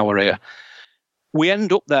on the hour here. We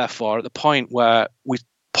end up, therefore, at the point where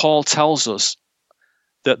Paul tells us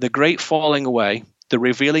that the great falling away, the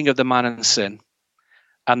revealing of the man in sin,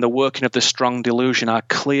 and the working of the strong delusion are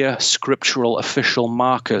clear scriptural official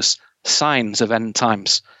markers, signs of end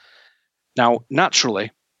times. Now,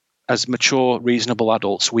 naturally, as mature, reasonable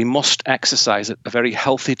adults, we must exercise a very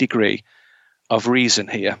healthy degree of reason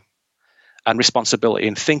here and responsibility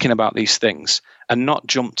in thinking about these things and not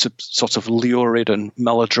jump to sort of lurid and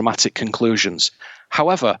melodramatic conclusions.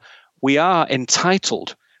 However, we are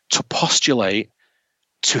entitled to postulate,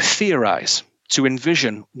 to theorize, to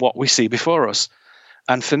envision what we see before us.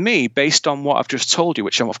 And for me, based on what I've just told you,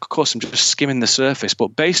 which of course I'm just skimming the surface,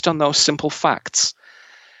 but based on those simple facts,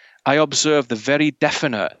 I observe the very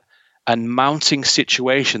definite and mounting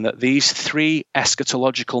situation that these three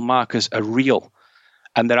eschatological markers are real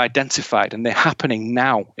and they're identified and they're happening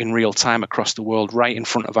now in real time across the world, right in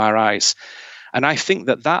front of our eyes. And I think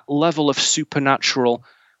that level of supernatural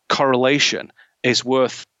correlation is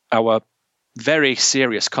worth our very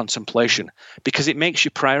serious contemplation, because it makes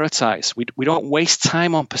you prioritize. We don't waste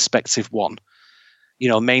time on perspective one,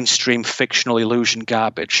 mainstream fictional illusion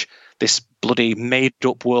garbage, this bloody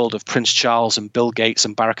made-up world of Prince Charles and Bill Gates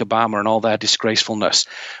and Barack Obama and all their disgracefulness.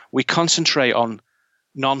 We concentrate on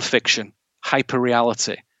non-fiction,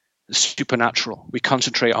 hyper-reality, supernatural. We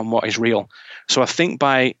concentrate on what is real. So I think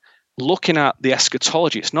by looking at the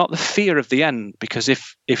eschatology, it's not the fear of the end, because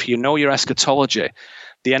if you know your eschatology,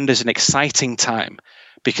 the end is an exciting time,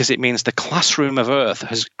 because it means the classroom of earth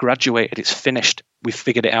has graduated, it's finished, we've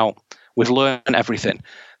figured it out, we've learned everything.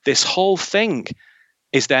 This whole thing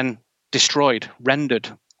is then destroyed, rendered,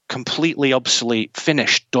 completely obsolete,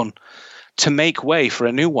 finished, done, to make way for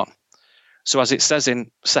a new one. So as it says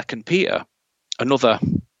in 2 Peter, another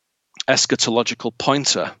eschatological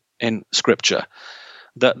pointer in Scripture,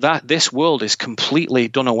 that this world is completely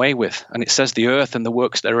done away with. And it says the earth and the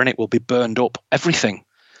works that are in it will be burned up, everything.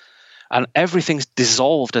 And everything's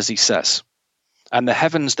dissolved, as he says. And the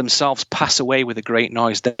heavens themselves pass away with a great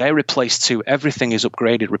noise. They're replaced too. Everything is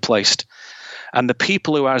upgraded, replaced. And the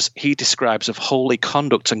people who, as he describes, of holy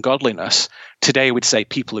conduct and godliness, today would say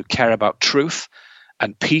people who care about truth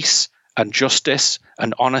and peace and justice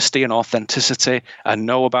and honesty and authenticity and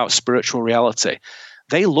know about spiritual reality,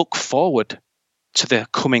 they look forward to the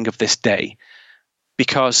coming of this day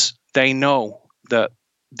because they know that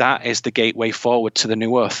that is the gateway forward to the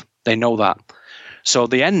new earth. They know that. So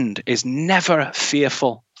the end is never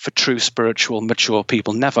fearful for true spiritual, mature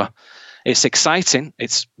people, never. It's exciting,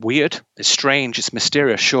 it's weird, it's strange, it's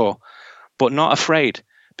mysterious, sure, but not afraid,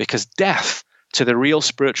 because death to the real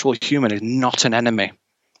spiritual human is not an enemy.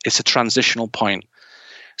 It's a transitional point.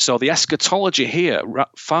 So the eschatology here,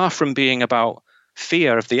 far from being about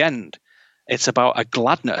fear of the end, it's about a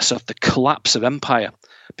gladness of the collapse of empire.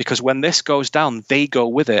 Because when this goes down, they go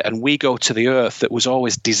with it, and we go to the earth that was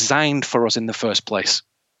always designed for us in the first place.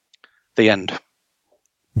 The end.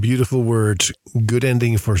 Beautiful words. Good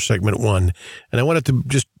ending for segment 1. And I wanted to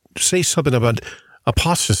just say something about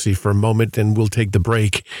apostasy for a moment, and we'll take the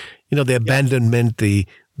break. You know, the abandonment, the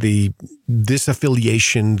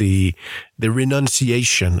disaffiliation, the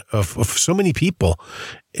renunciation of so many people.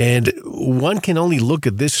 And one can only look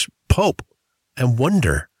at this Pope and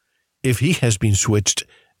wonder if he has been switched,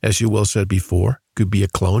 as you well said before. Could be a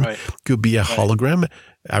clone, right. Could be a hologram.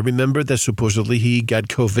 I remember that supposedly he got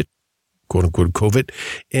COVID, quote unquote COVID,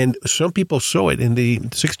 and some people saw it in the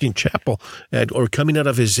Sixtine Chapel or coming out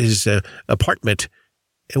of his apartment.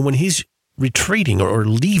 And when he's retreating or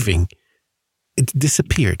leaving, it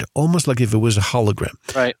disappeared, almost like if it was a hologram.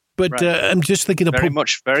 Right. But right. I'm just thinking of very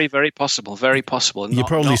possible. Very possible. You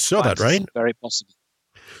probably saw that, right? Very possible.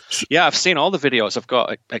 Yeah, I've seen all the videos. I've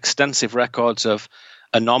got extensive records of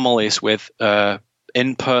anomalies with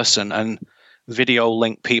in-person and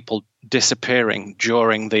video-linked people disappearing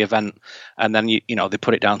during the event, and then you know they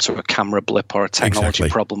put it down to a camera blip or a technology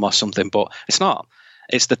problem or something. But it's not.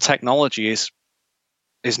 It's the technology is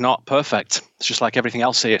not perfect. It's just like everything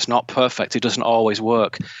else here. It's not perfect. It doesn't always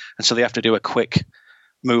work, and so they have to do a quick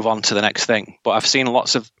move on to the next thing. But I've seen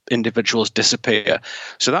lots of individuals disappear.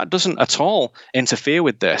 So that doesn't at all interfere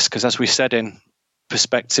with this, because as we said in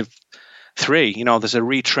Perspective 3, you know, there's a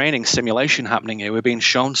retraining simulation happening here. We're being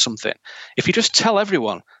shown something. If you just tell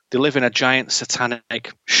everyone they live in a giant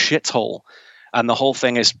satanic shithole and the whole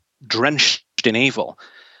thing is drenched in evil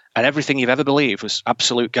and everything you've ever believed was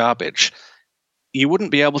absolute garbage, you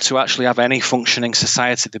wouldn't be able to actually have any functioning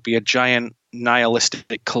society. There'd be a giant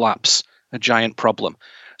nihilistic collapse, a giant problem.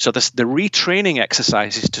 So the retraining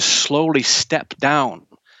exercise is to slowly step down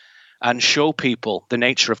and show people the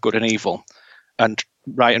nature of good and evil and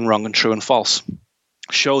right and wrong and true and false.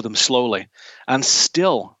 Show them slowly. And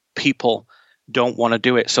still people don't want to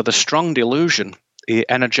do it. So the strong delusion, the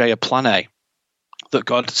energeia planae, that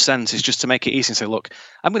God sends is just to make it easy and say, look,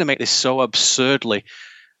 I'm going to make this so absurdly,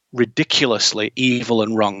 ridiculously evil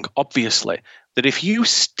and wrong, obviously, that if you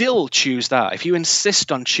still choose that, if you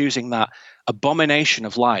insist on choosing that abomination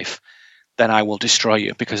of life, then I will destroy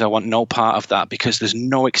you, because I want no part of that, because there's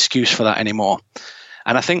no excuse for that anymore.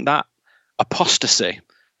 And I think that apostasy,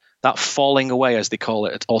 that falling away, as they call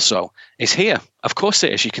it also, is here. Of course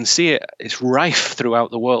it is. You can see it. It's rife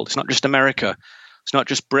throughout the world. It's not just America. It's not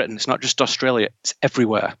just Britain. It's not just Australia. It's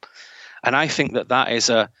everywhere. And I think that is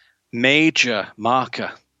a major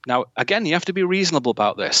marker. Now, again, you have to be reasonable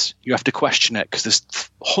about this. You have to question it, because there's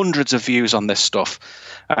hundreds of views on this stuff.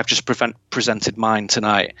 I've just presented mine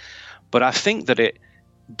tonight. But I think that it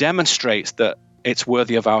demonstrates that it's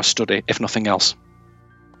worthy of our study, if nothing else.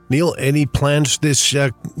 Neil, any plans this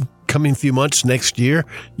coming few months, next year?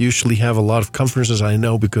 Usually have a lot of conferences, I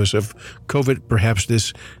know, because of COVID. Perhaps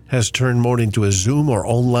this has turned more into a Zoom or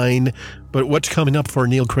online. But what's coming up for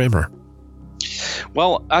Neil Kramer?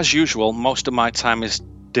 Well, as usual, most of my time is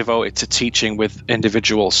devoted to teaching with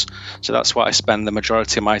individuals. So that's what I spend the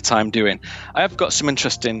majority of my time doing. I have got some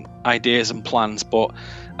interesting ideas and plans, but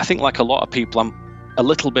I think like a lot of people, I'm a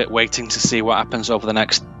little bit waiting to see what happens over the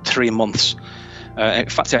next 3 months. In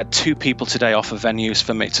fact, I had 2 people today offer venues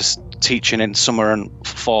for me to teach in summer and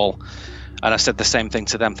fall. And I said the same thing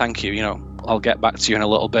to them. Thank you. You know, I'll get back to you in a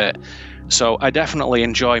little bit. So I definitely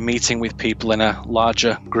enjoy meeting with people in a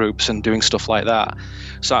larger groups and doing stuff like that.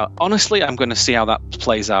 So honestly, I'm going to see how that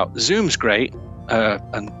plays out. Zoom's great,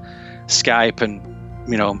 and Skype and,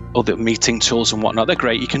 you know, other meeting tools and whatnot. They're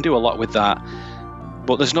great. You can do a lot with that.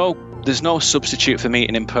 But there's no substitute for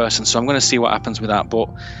meeting in person. So I'm going to see what happens with that. But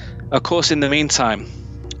Of course, in the meantime,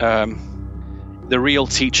 the real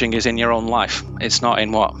teaching is in your own life. It's not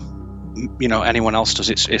in what anyone else does.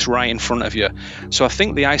 It's right in front of you. So I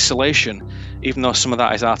think the isolation, even though some of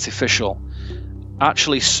that is artificial,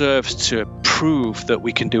 actually serves to prove that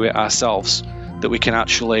we can do it ourselves, that we can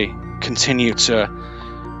actually continue to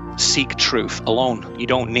seek truth alone. You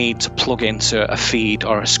don't need to plug into a feed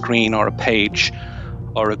or a screen or a page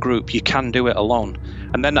or a group. You can do it alone.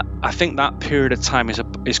 And then I think that period of time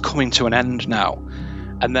is coming to an end now.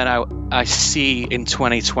 And then I see in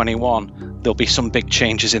 2021 there'll be some big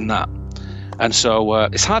changes in that. And so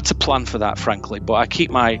it's hard to plan for that, frankly, but I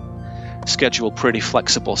keep my schedule pretty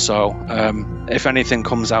flexible. So if anything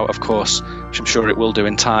comes out, of course, which I'm sure it will do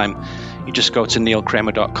in time, you just go to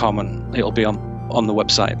neilkramer.com and it'll be on the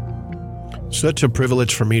website. Such a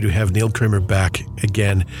privilege for me to have Neil Kramer back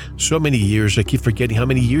again. So many years. I keep forgetting how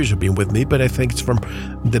many years you've been with me, but I think it's from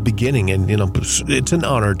the beginning. And, it's an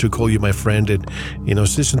honor to call you my friend. And,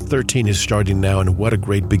 season 13 is starting now, and what a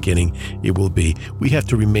great beginning it will be. We have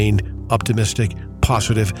to remain optimistic,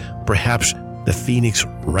 positive, perhaps the phoenix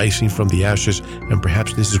rising from the ashes, and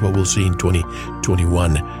perhaps this is what we'll see in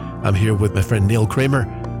 2021. I'm here with my friend Neil Kramer.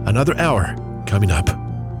 Another hour coming up.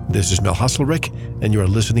 This is Mel Husselrick, and you are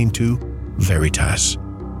listening to Veritas.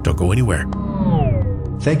 Don't go anywhere.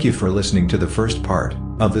 Thank you for listening to the first part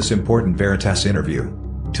of this important Veritas interview.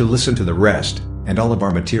 To listen to the rest and all of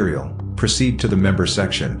our material, proceed to the member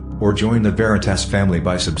section or join the Veritas family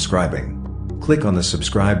by subscribing. Click on the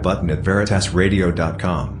subscribe button at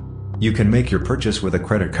veritasradio.com. You can make your purchase with a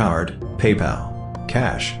credit card, PayPal,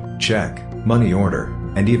 cash, check, money order,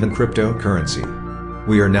 and even cryptocurrency.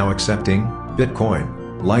 We are now accepting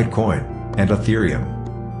Bitcoin, Litecoin, and Ethereum.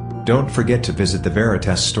 Don't forget to visit the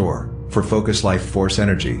Veritas store for Focus Life Force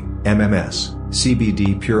Energy, MMS,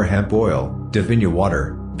 CBD Pure Hemp Oil, Divinia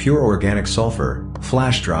Water, Pure Organic Sulfur,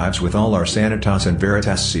 flash drives with all our Sanitas and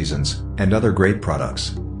Veritas seasons, and other great products.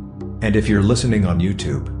 And if you're listening on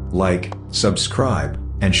YouTube, like, subscribe,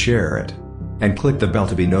 and share it. And click the bell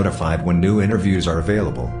to be notified when new interviews are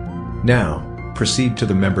available. Now, proceed to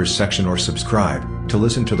the members section or subscribe to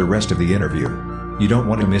listen to the rest of the interview. You don't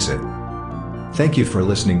want to miss it. Thank you for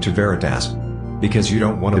listening to Veritas. Because you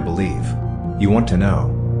don't want to believe. You want to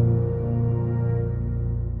know.